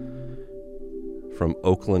 From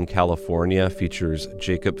Oakland, California, features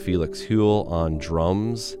Jacob Felix Huel on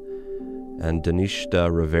drums and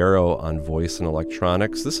Danishta Rivero on voice and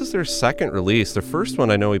electronics. This is their second release. Their first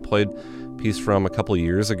one I know we played a piece from a couple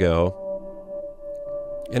years ago,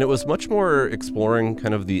 and it was much more exploring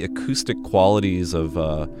kind of the acoustic qualities of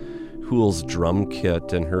Huel's drum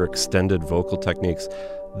kit and her extended vocal techniques.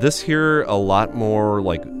 This here, a lot more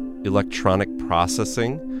like electronic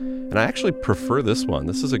processing, and I actually prefer this one.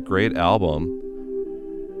 This is a great album.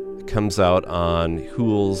 Comes out on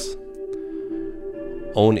Huel's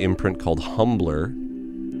own imprint called Humbler,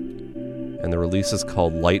 and the release is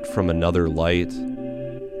called Light from Another Light,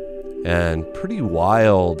 and pretty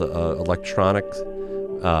wild electronic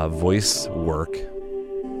voice work.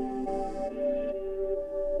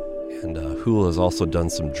 And Huel has also done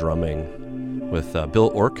some drumming with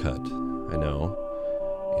Bill Orcutt, I know,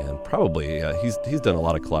 and probably he's done a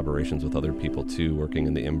lot of collaborations with other people too, working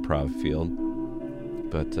in the improv field.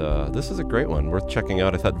 But this is a great one, worth checking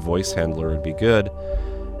out. I thought Voice Handler would be good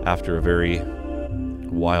after a very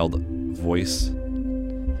wild voice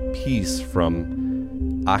piece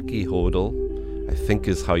from Aki Hodel, I think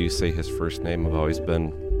is how you say his first name. I've always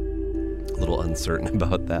been a little uncertain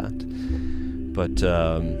about that. But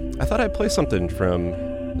I thought I'd play something from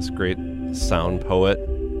this great sound poet.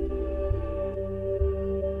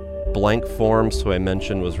 Blank Forms, who I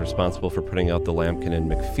mentioned was responsible for putting out the Lampkin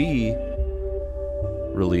and McPhee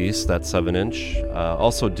release, that 7-inch,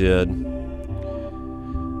 also did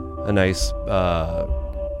a nice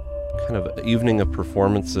kind of evening of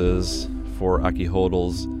performances for Aki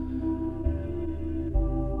Hodel's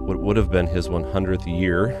what would have been his 100th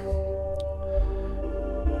year,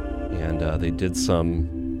 and they did some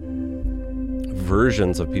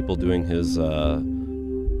versions of people doing his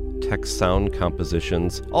text sound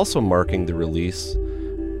compositions, also marking the release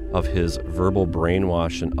of his Verbal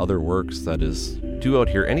Brainwash and Other Works that is due out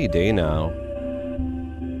here any day now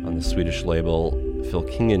on the Swedish label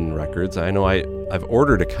Fylkingen Records. I know I've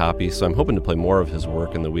ordered a copy, so I'm hoping to play more of his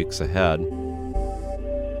work in the weeks ahead.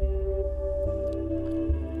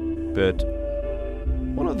 But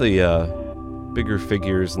one of the bigger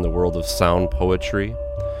figures in the world of sound poetry,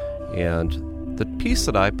 and the piece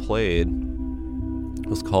that I played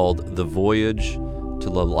was called The Voyage to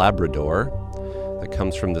the Labrador. That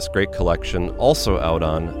comes from this great collection, also out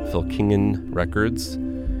on Fylkingen Records.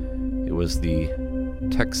 It was the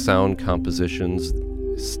Text Sound Compositions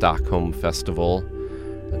Stockholm Festival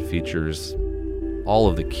that features all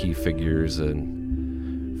of the key figures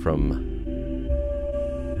from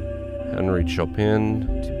Henry Chopin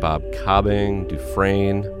to Bob Cobbing,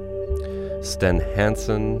 Dufresne, Sten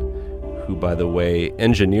Hansen, who, by the way,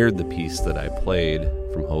 engineered the piece that I played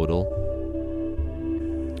from Hodel.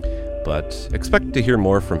 But expect to hear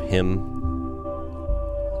more from him,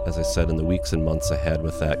 as I said, in the weeks and months ahead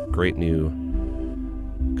with that great new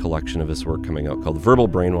collection of his work coming out called Verbal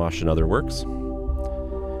Brainwash and Other Works.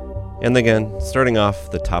 And again, starting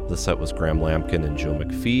off, the top of the set was Graham Lampkin and Joe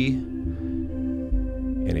McPhee,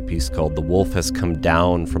 and a piece called The Wolf Has Come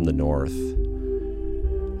Down from the North.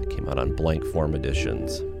 It came out on Blank Form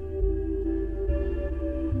Editions.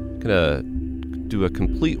 I'm gonna do a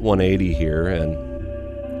complete 180 here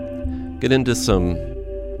and get into some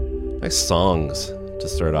nice songs to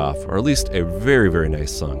start off, or at least a very, very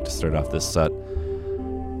nice song to start off this set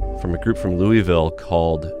from a group from Louisville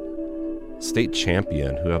called State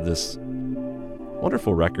Champion, who have this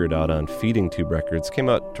wonderful record out on Feeding Tube Records. Came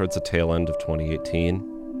out towards the tail end of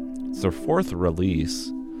 2018. It's their fourth release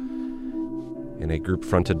in a group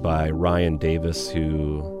fronted by Ryan Davis,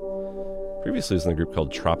 who previously was in a group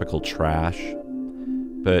called Tropical Trash,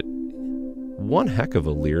 but one heck of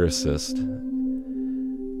a lyricist.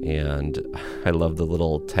 And I love the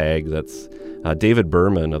little tag that's David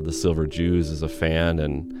Berman of the Silver Jews is a fan,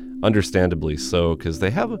 and understandably so, because they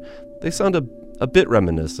sound a bit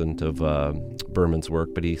reminiscent of Berman's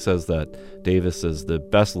work, but he says that Davis is the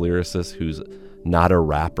best lyricist who's not a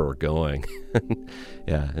rapper going.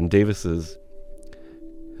 Yeah, and Davis has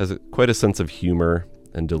quite a sense of humor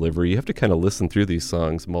and delivery. You have to kind of listen through these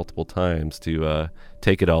songs multiple times to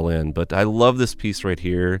take it all in. But I love this piece right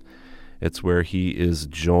here. It's where he is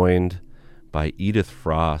joined by Edith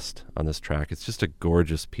Frost on this track. It's just a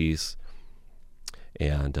gorgeous piece.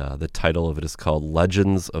 And the title of it is called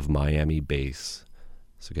Legends of Miami Bass.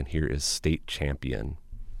 So again, here is State Champion.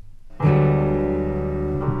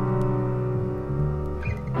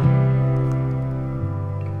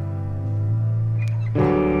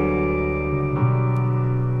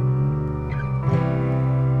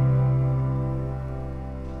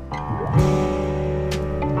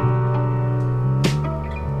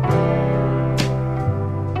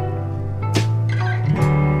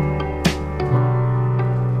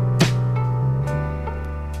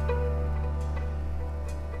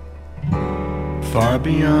 Far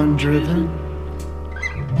beyond driven,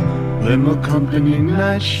 limo company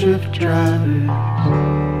night shift drivers,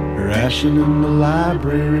 ration in the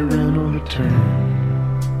library rental return.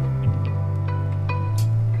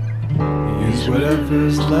 Use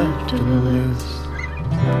whatever's left of the list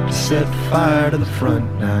to set fire to the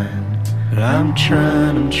front nine. And I'm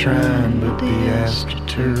trying, but the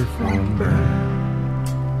AstroTurf won't burn.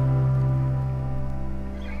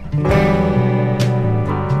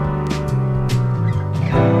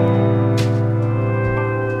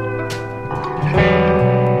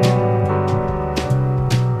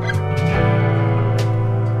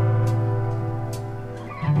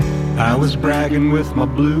 I was bragging with my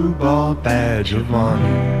blue ball badge of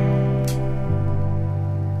honor,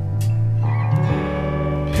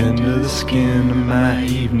 pinned to the skin of my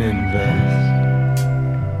evening vest,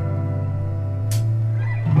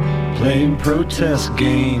 playing protest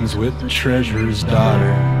games with the treasurer's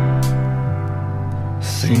daughter,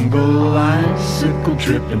 single icicle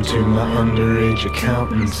dripping to my underage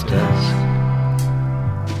accountant's desk.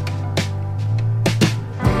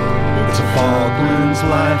 Falkland's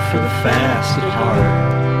life for the fast at heart.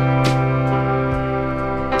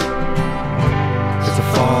 It's a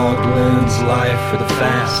Falkland's life for the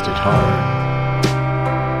fast at heart.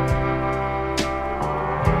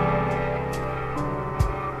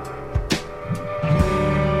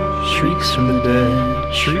 Shrieks from the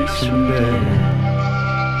dead, shrieks from the dead,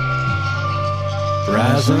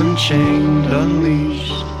 rise unchained,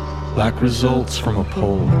 unleashed, like results from a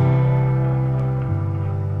poll.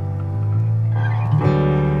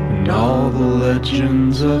 All the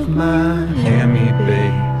legends of Miami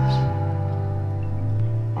Bays.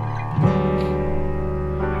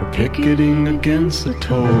 We're picketing against the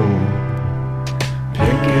toll,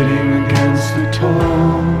 picketing against the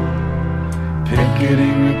toll,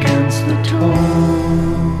 picketing against the toll.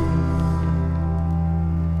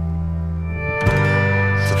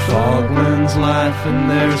 It's a Foglands life and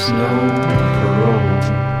there's no parole.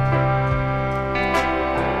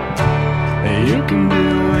 You can do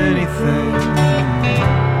anything,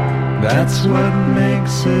 that's what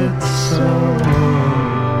makes it so.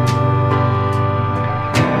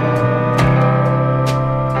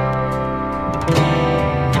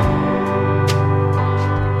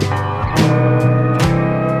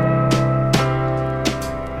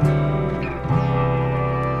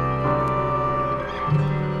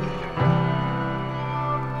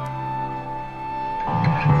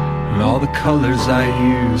 All the colors I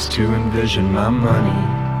use to envision my money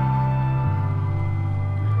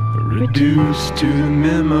reduced to the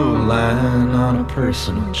memo line on a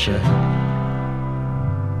personal check.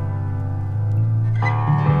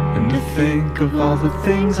 And to think of all the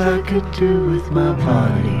things I could do with my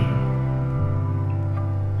body,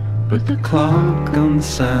 but the clock on the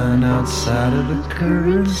sign outside of the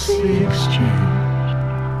currency exchange,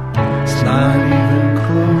 it's not even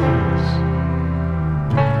close.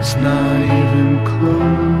 It's not even close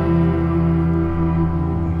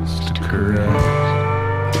to correct.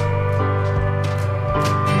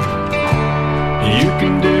 You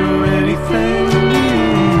can do anything,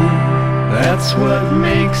 that's what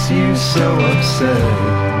makes you so upset.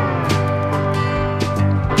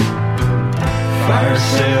 Fire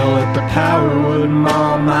sale at the Powerwood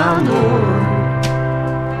Mall, my lord.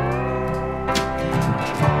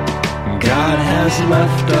 God has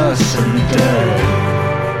left us in debt.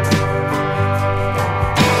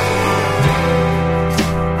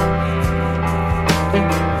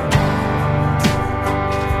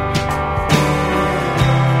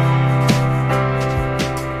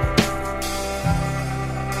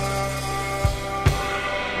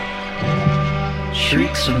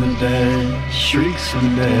 Shrieks from the dead, shrieks from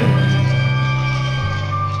the dead.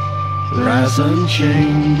 Rise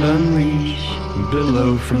unchained, unleash,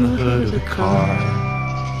 billow from the hood of the car.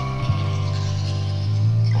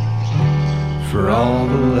 For all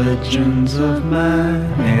the legends of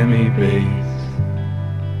Miami Bays,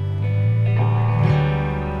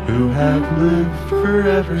 who have lived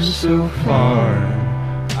forever so far.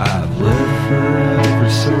 I've lived forever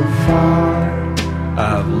so far.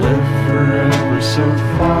 I've lived forever so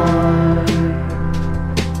far.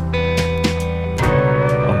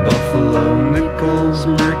 On Buffalo nickels,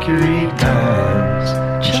 Mercury dimes,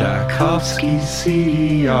 Tchaikovsky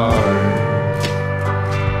CDR.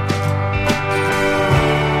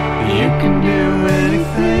 You can do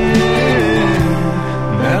anything,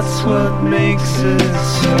 that's what makes it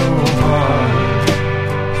so hard.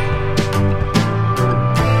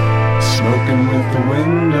 Smoking with the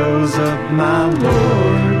windows up, my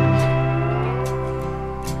lord.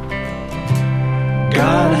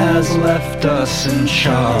 God has left us in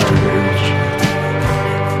charge.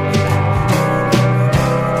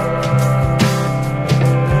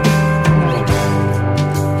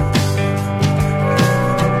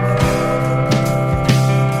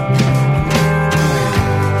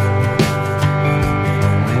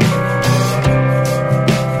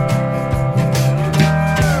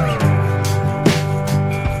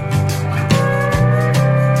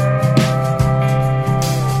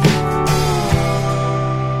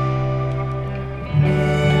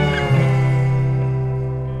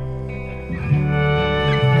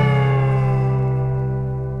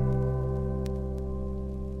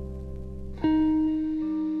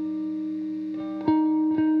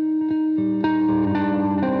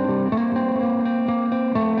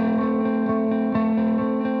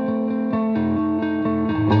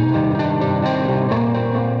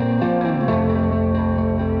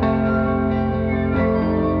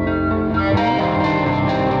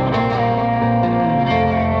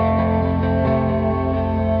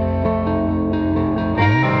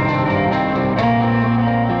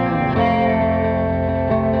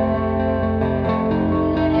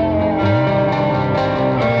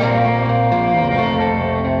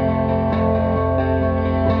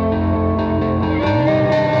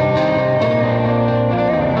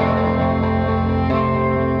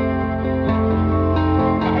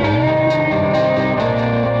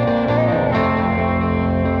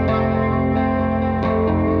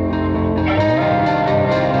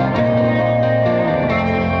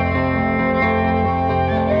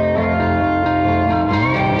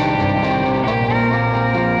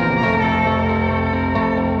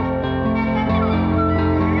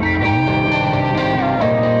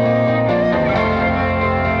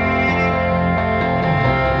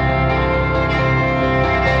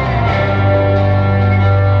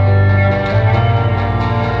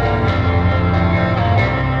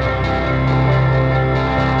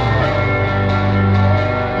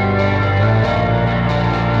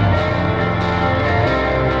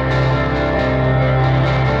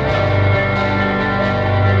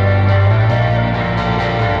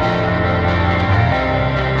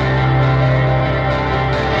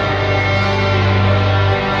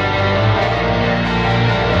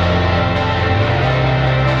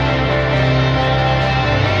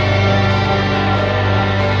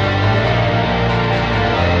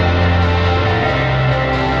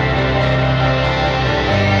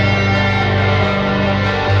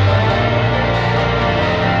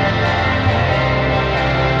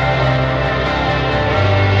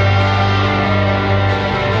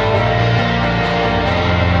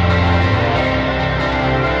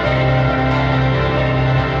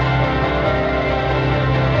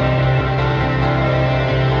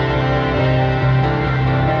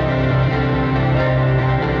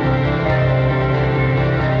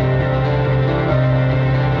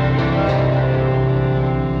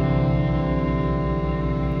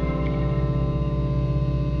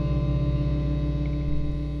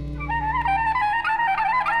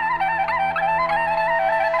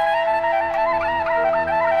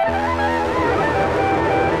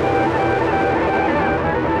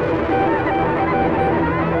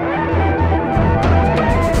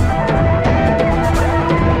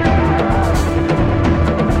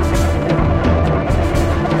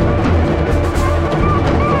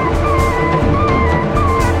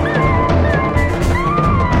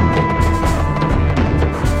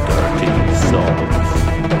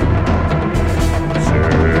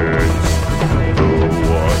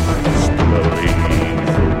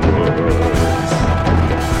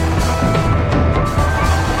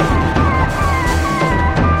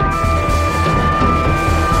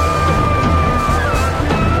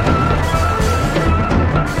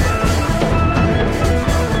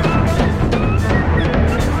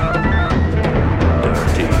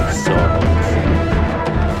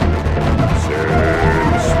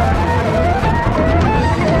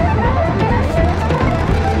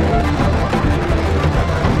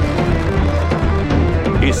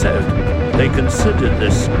 They considered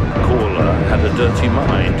this caller had a dirty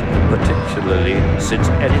mind, particularly since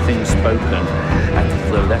anything spoken at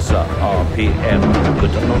the lesser RPM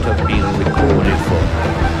could not have been recorded for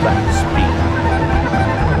that speed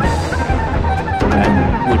and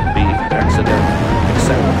would be accidental,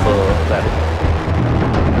 except for that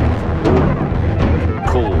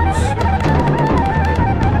calls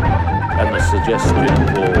and the suggestion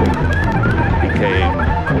or became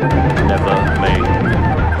never made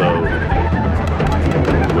though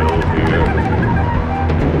will hear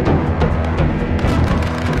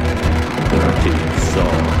dirty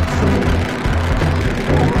songs.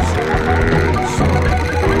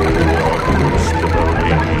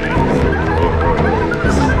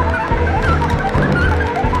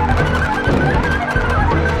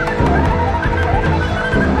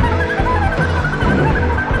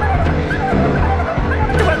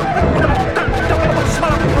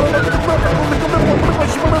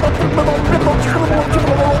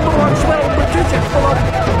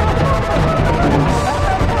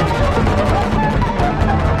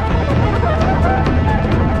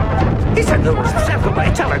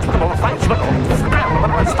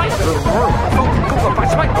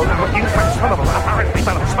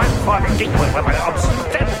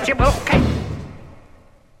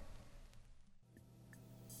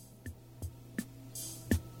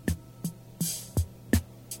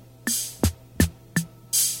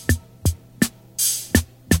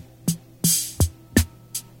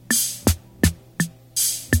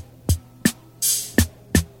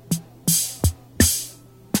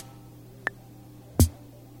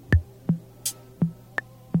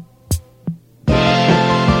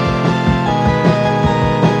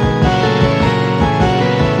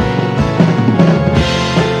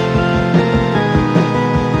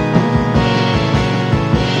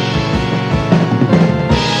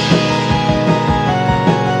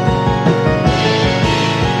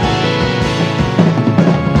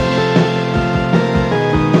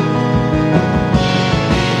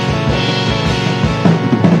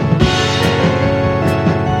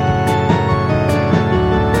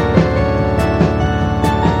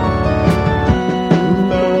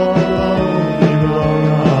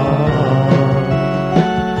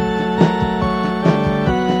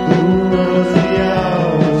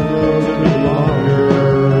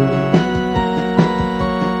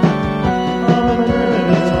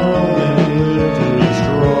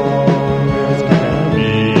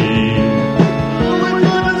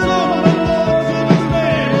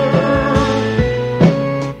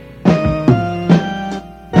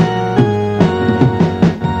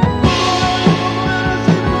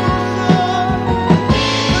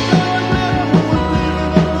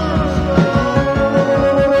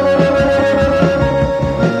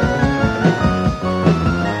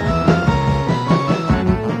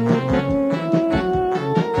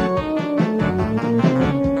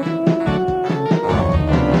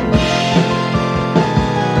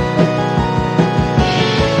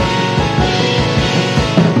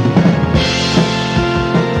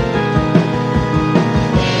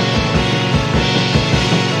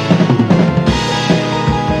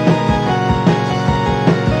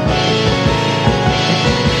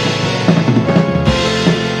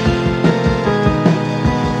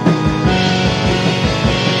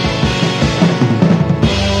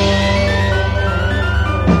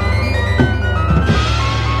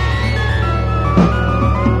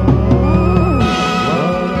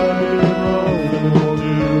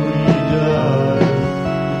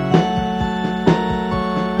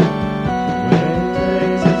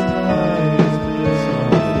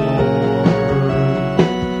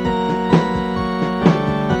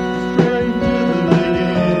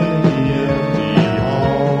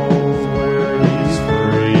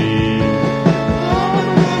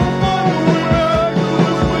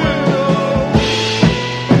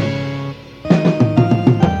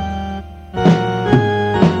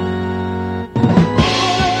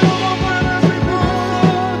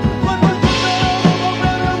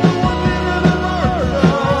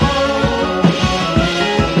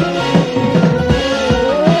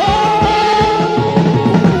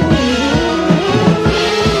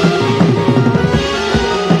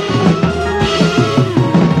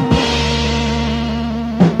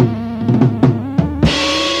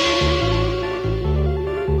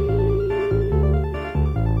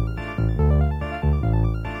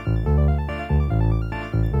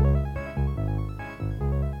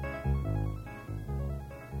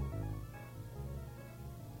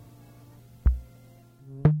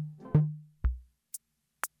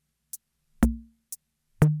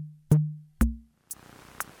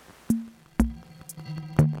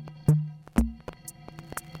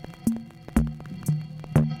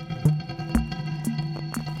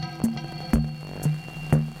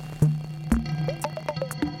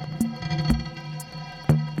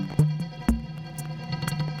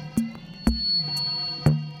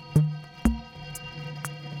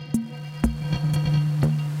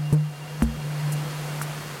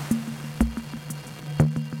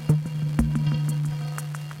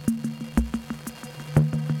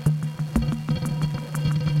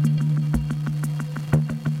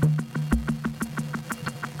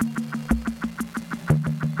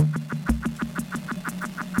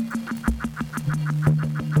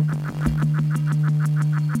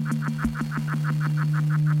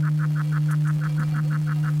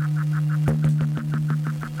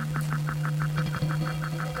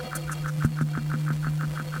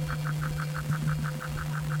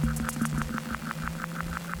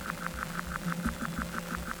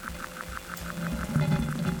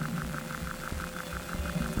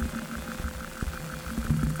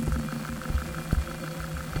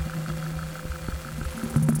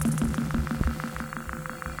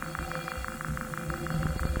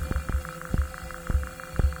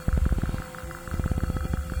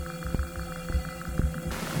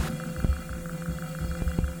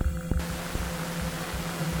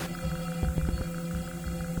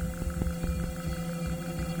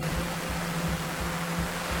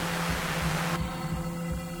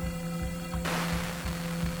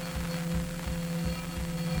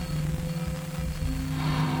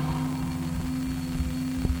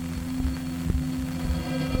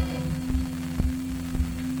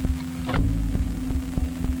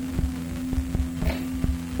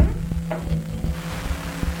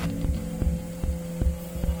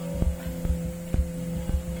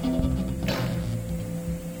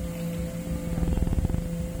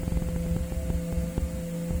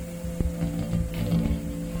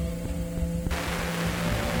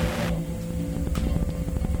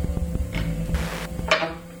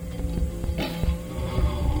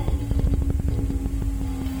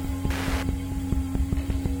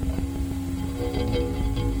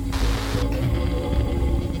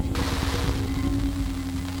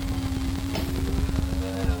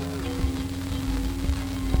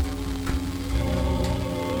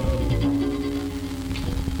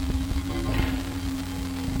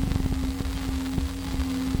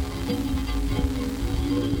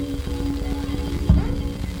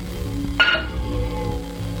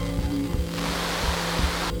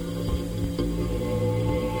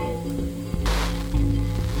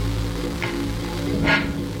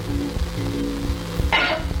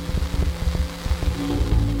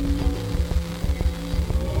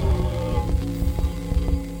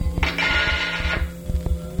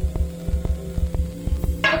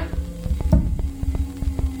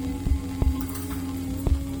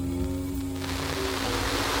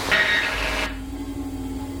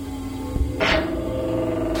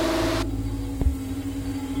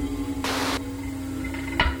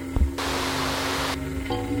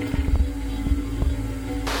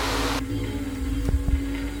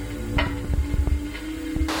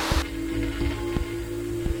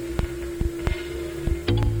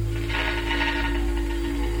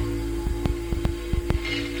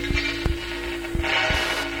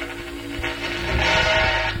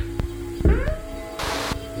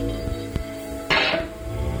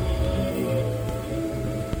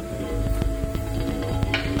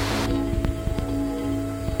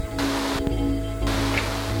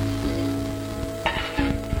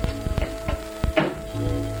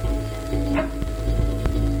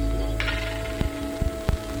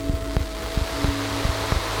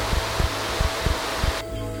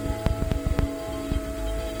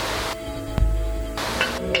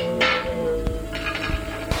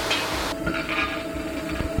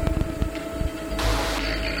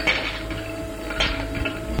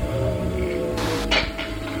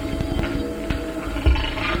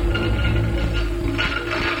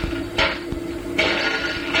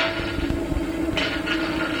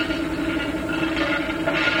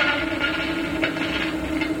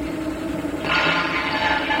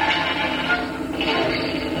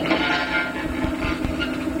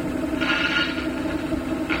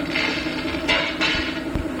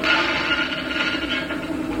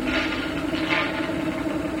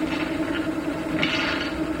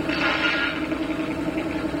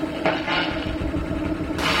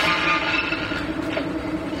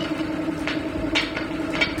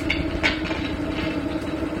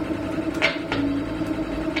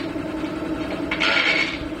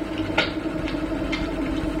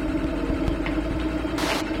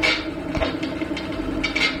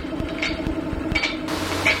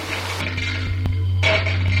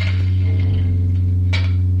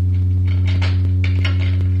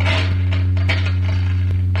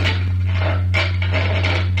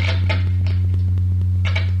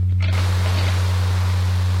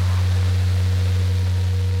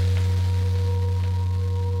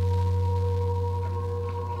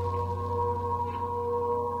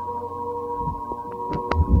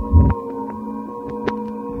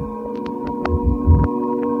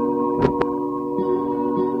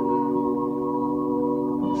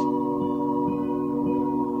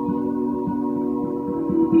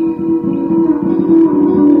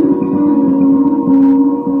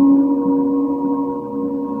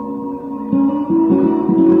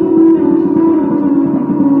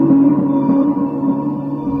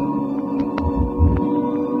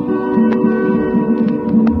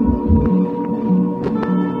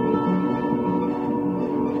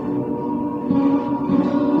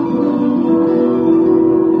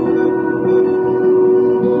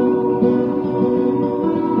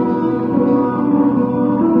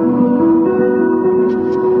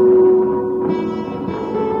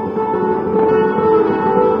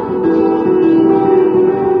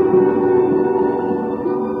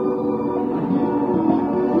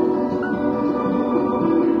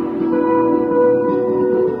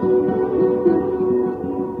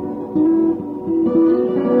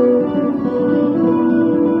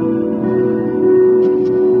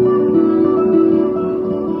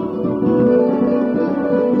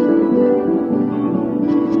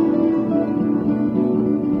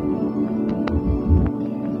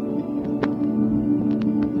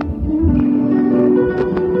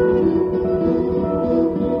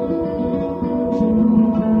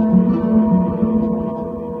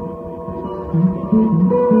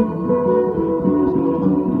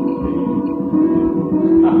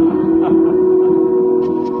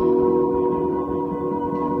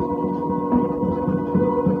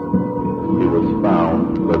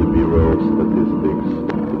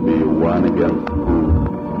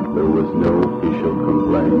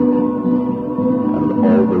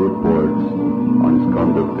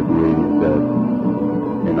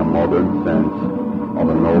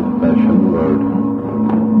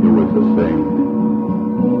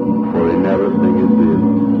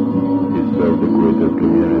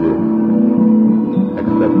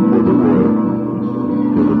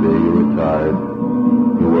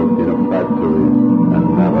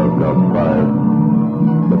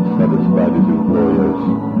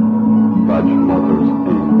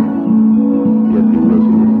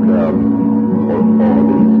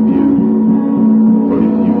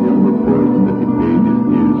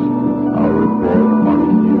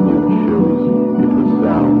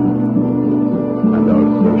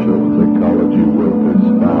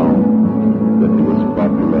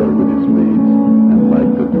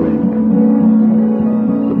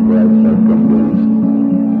 The press are convinced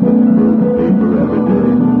that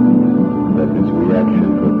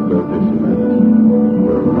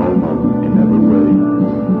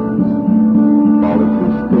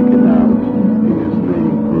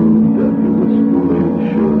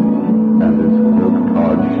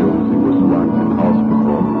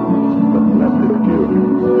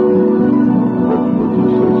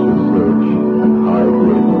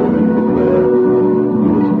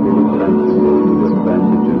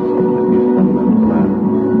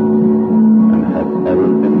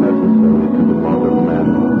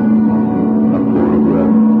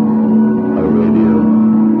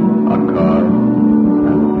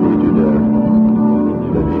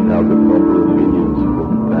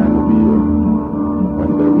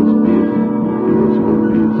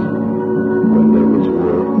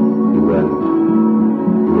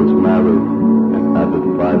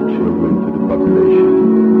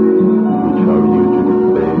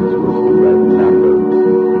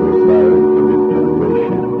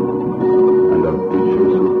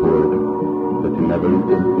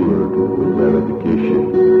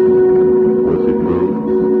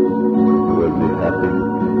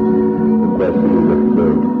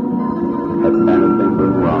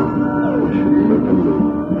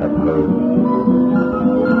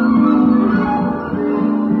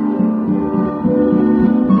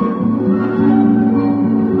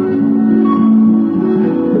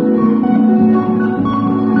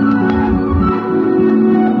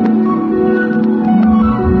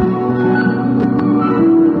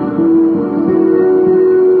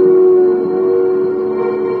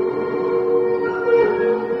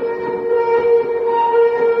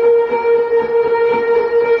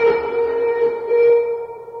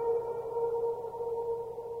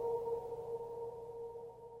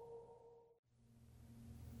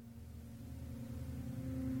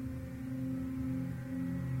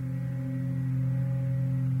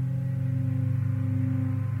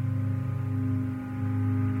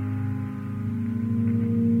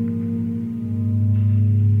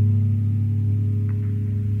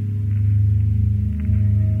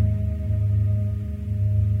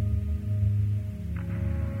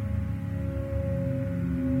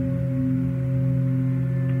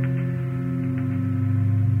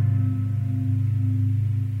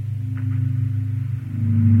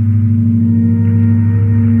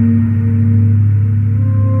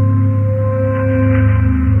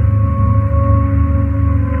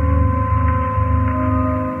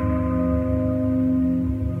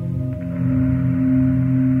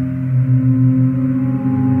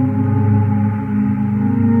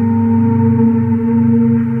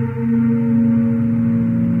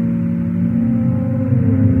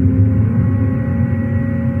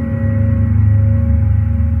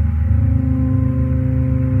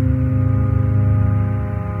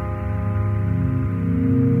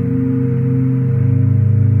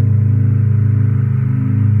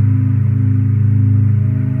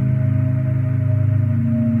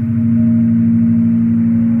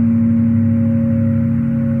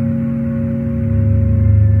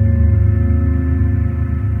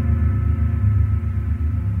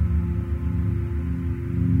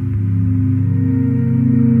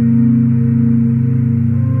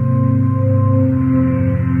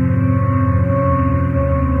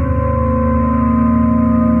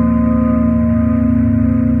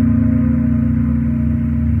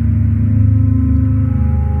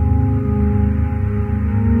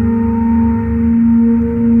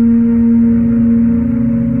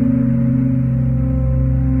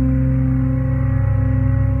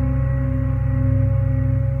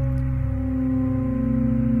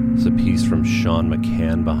There's a piece from Sean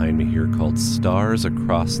McCann behind me here called Stars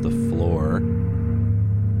Across the Floor.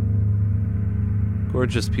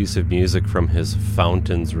 Gorgeous piece of music from his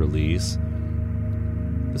Fountains release.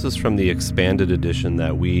 This is from the expanded edition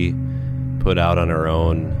that we put out on our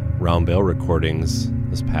own Round Bale recordings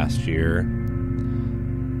this past year.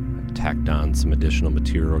 Tacked on some additional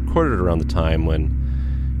material, recorded around the time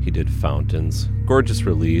when he did Fountains. Gorgeous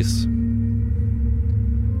release.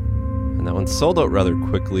 And that one sold out rather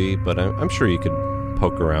quickly, but I'm sure you could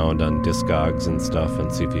poke around on Discogs and stuff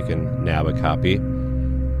and see if you can nab a copy.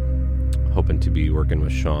 Hoping to be working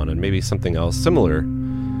with Sean and maybe something else similar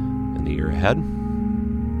in the year ahead.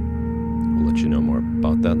 We'll let you know more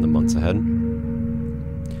about that in the months ahead.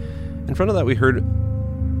 In front of that, we heard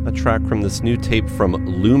a track from this new tape from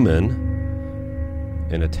Lumen,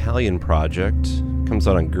 an Italian project. Comes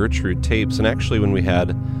out on Gertrude Tapes, and actually when we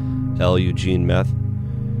had L. Eugene Methy,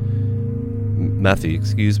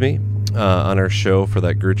 on our show for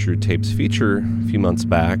that Gertrude Tapes feature a few months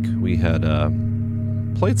back, we had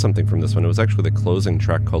played something from this one. It was actually the closing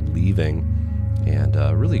track called Leaving, and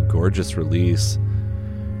a really gorgeous release.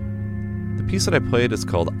 The piece that I played is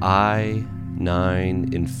called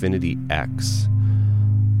I-9 Infinity X,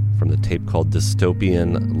 from the tape called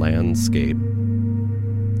Dystopian Landscape.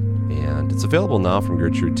 And it's available now from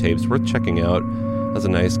Gertrude Tapes. Worth checking out. It has a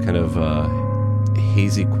nice kind of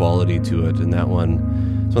hazy quality to it. And that one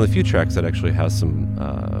is one of the few tracks that actually has some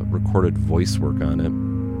recorded voice work on it.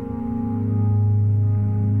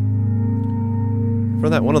 For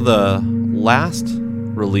that, one of the last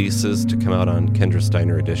releases to come out on Kendra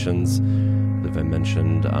Steiner Editions that I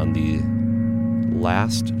mentioned on the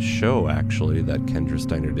last show, actually, that Kendra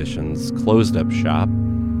Steiner Editions closed up shop.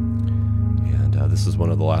 And this is one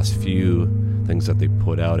of the last few things that they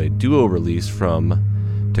put out, a duo release from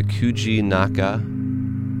Takuji Naka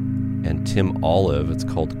and Tim Olive. It's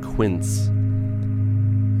called Quince.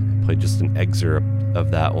 I played just an excerpt of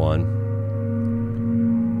that one.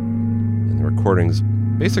 And the recording's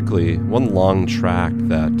basically one long track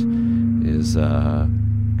that is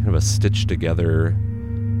kind of a stitched together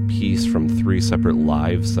piece from 3 separate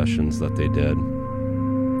live sessions that they did.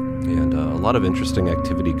 And a lot of interesting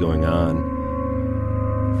activity going on,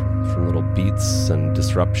 from little beats and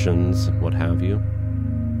disruptions and what have you.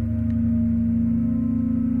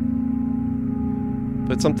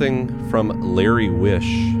 But something from Larry Wish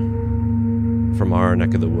from our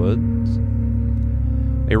neck of the woods.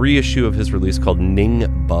 A reissue of his release called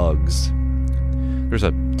Ning Bugs. There's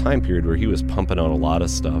a time period where he was pumping out a lot of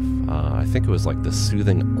stuff. I think it was like the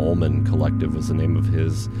Soothing Almond Collective was the name of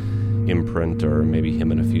his imprint, or maybe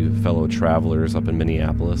him and a few fellow travelers up in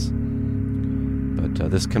Minneapolis.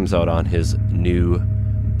 But this comes out on his new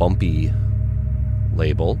Bumpy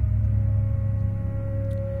label.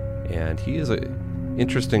 And he is an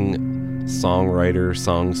interesting songwriter,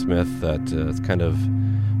 songsmith that is kind of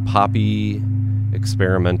poppy,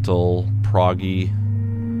 experimental, proggy.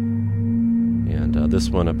 And this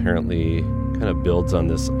one apparently kind of builds on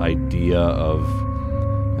this idea of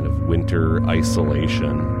kind of winter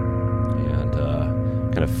isolation, and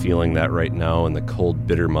kind of feeling that right now in the cold,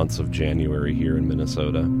 bitter months of January here in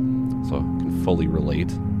Minnesota. So I can fully relate.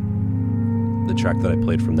 The track that I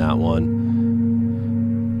played from that one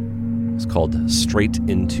is called Straight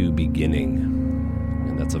Into Beginning,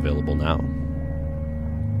 and that's available now.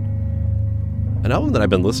 An album that I've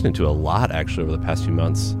been listening to a lot, actually, over the past few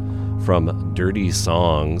months, from Dirty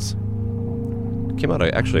Songs. It came out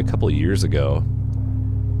actually a couple of years ago.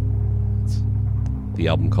 It's the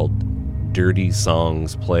album called Dirty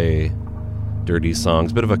Songs Play Dirty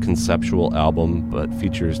Songs. Bit of a conceptual album, but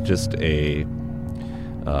features just a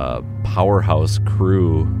powerhouse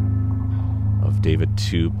crew of David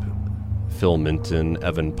Toop, Phil Minton,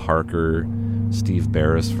 Evan Parker, Steve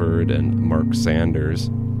Beresford, and Mark Sanders.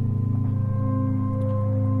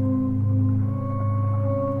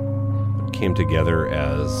 Came together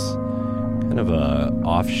as kind of a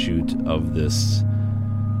offshoot of this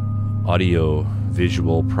audio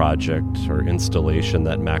visual project or installation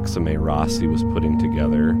that Maxime Rossi was putting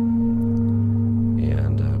together,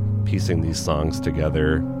 and piecing these songs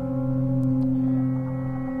together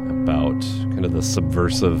about kind of the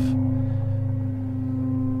subversive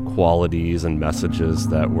qualities and messages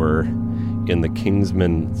that were in the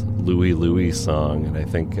Kingsman Louie Louie song, and I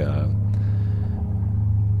think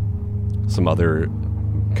some other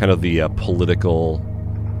kind of the political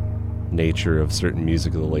nature of certain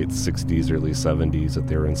music of the late 60s, early 70s that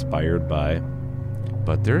they were inspired by.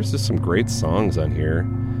 But there's just some great songs on here.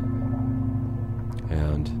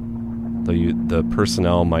 And though the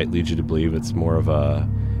personnel might lead you to believe it's more of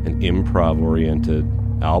an improv-oriented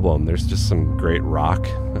album, there's just some great rock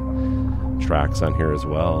tracks on here as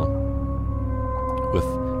well, with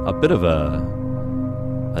a bit of a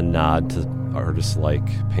nod to artists like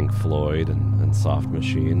Pink Floyd and Soft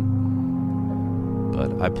Machine.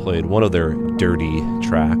 But I played one of their dirty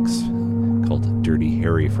tracks called Dirty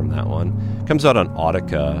Harry from that one. It comes out on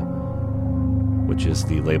Audica, which is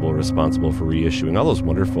the label responsible for reissuing all those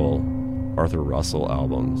wonderful Arthur Russell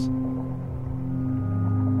albums.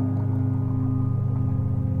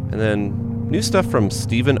 And then new stuff from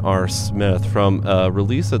Stephen R. Smith from a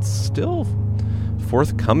release that's still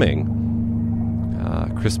forthcoming.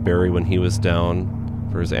 Chris Berry, when he was down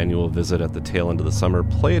for his annual visit at the tail end of the summer,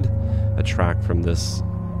 played a track from this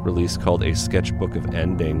release called A Sketchbook of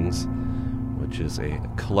Endings, which is a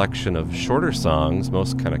collection of shorter songs,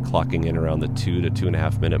 most kind of clocking in around the 2 to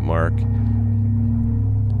 2.5 minute mark.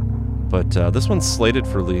 But this one's slated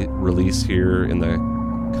for release here in the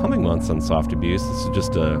coming months on Soft Abuse. This is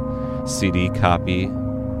just a CD copy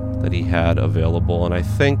that he had available, and I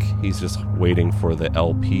think he's just waiting for the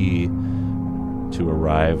LP to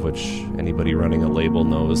arrive, which anybody running a label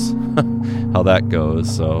knows how that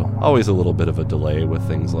goes, so always a little bit of a delay with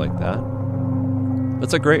things like that.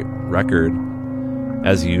 It's a great record,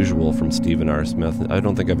 as usual, from Stephen R. Smith. I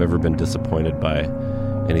don't think I've ever been disappointed by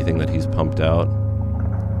anything that he's pumped out.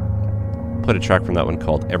 Played a track from that one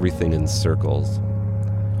called Everything in Circles.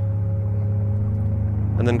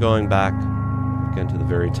 And then going back again to the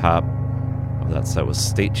very top of that set was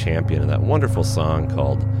State Champion and that wonderful song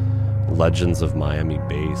called Legends of Miami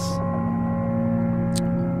Bass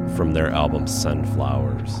from their album Send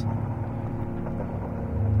Flowers.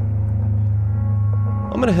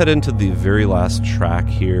 I'm going to head into the very last track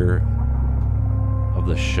here of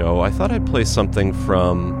the show. I thought I'd play something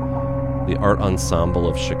from the Art Ensemble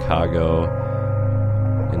of Chicago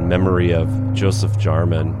in memory of Joseph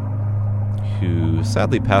Jarman, who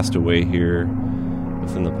sadly passed away here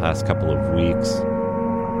within the past couple of weeks.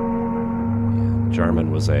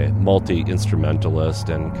 Jarman was a multi-instrumentalist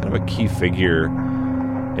and kind of a key figure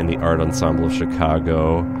in the Art Ensemble of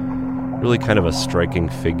Chicago. Really kind of a striking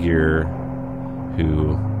figure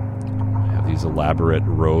who have these elaborate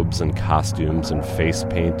robes and costumes and face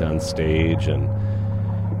paint on stage, and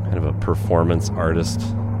kind of a performance artist.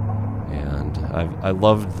 And I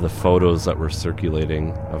loved the photos that were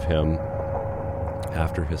circulating of him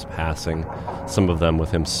after his passing, some of them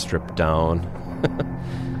with him stripped down,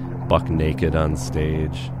 buck naked on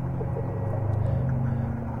stage.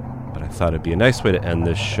 But I thought it'd be a nice way to end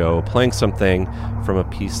this show playing something from a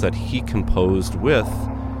piece that he composed with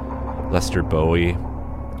Lester Bowie.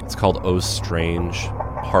 It's called Oh Strange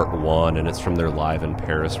Part 1, and it's from their Live in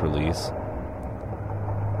Paris release.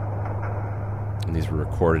 And these were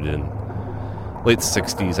recorded in late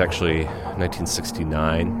 60s, actually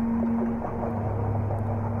 1969.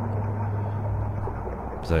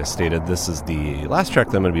 As I stated, this is the last track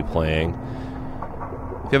that I'm going to be playing.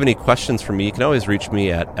 If you have any questions for me, you can always reach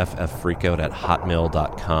me at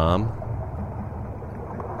fffreakout@hotmail.com.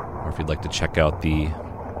 Or if you'd like to check out the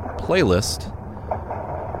playlist,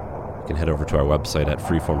 you can head over to our website at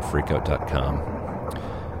freeformfreakout.com.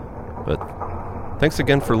 But thanks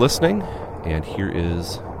again for listening, and here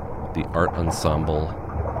is the Art Ensemble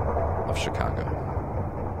of Chicago.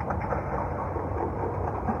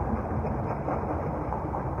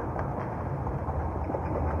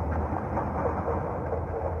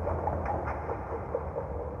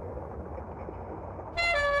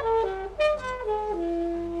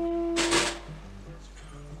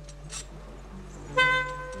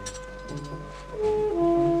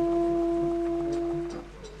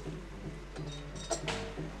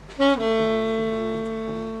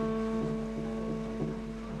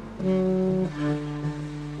 Mm-hmm.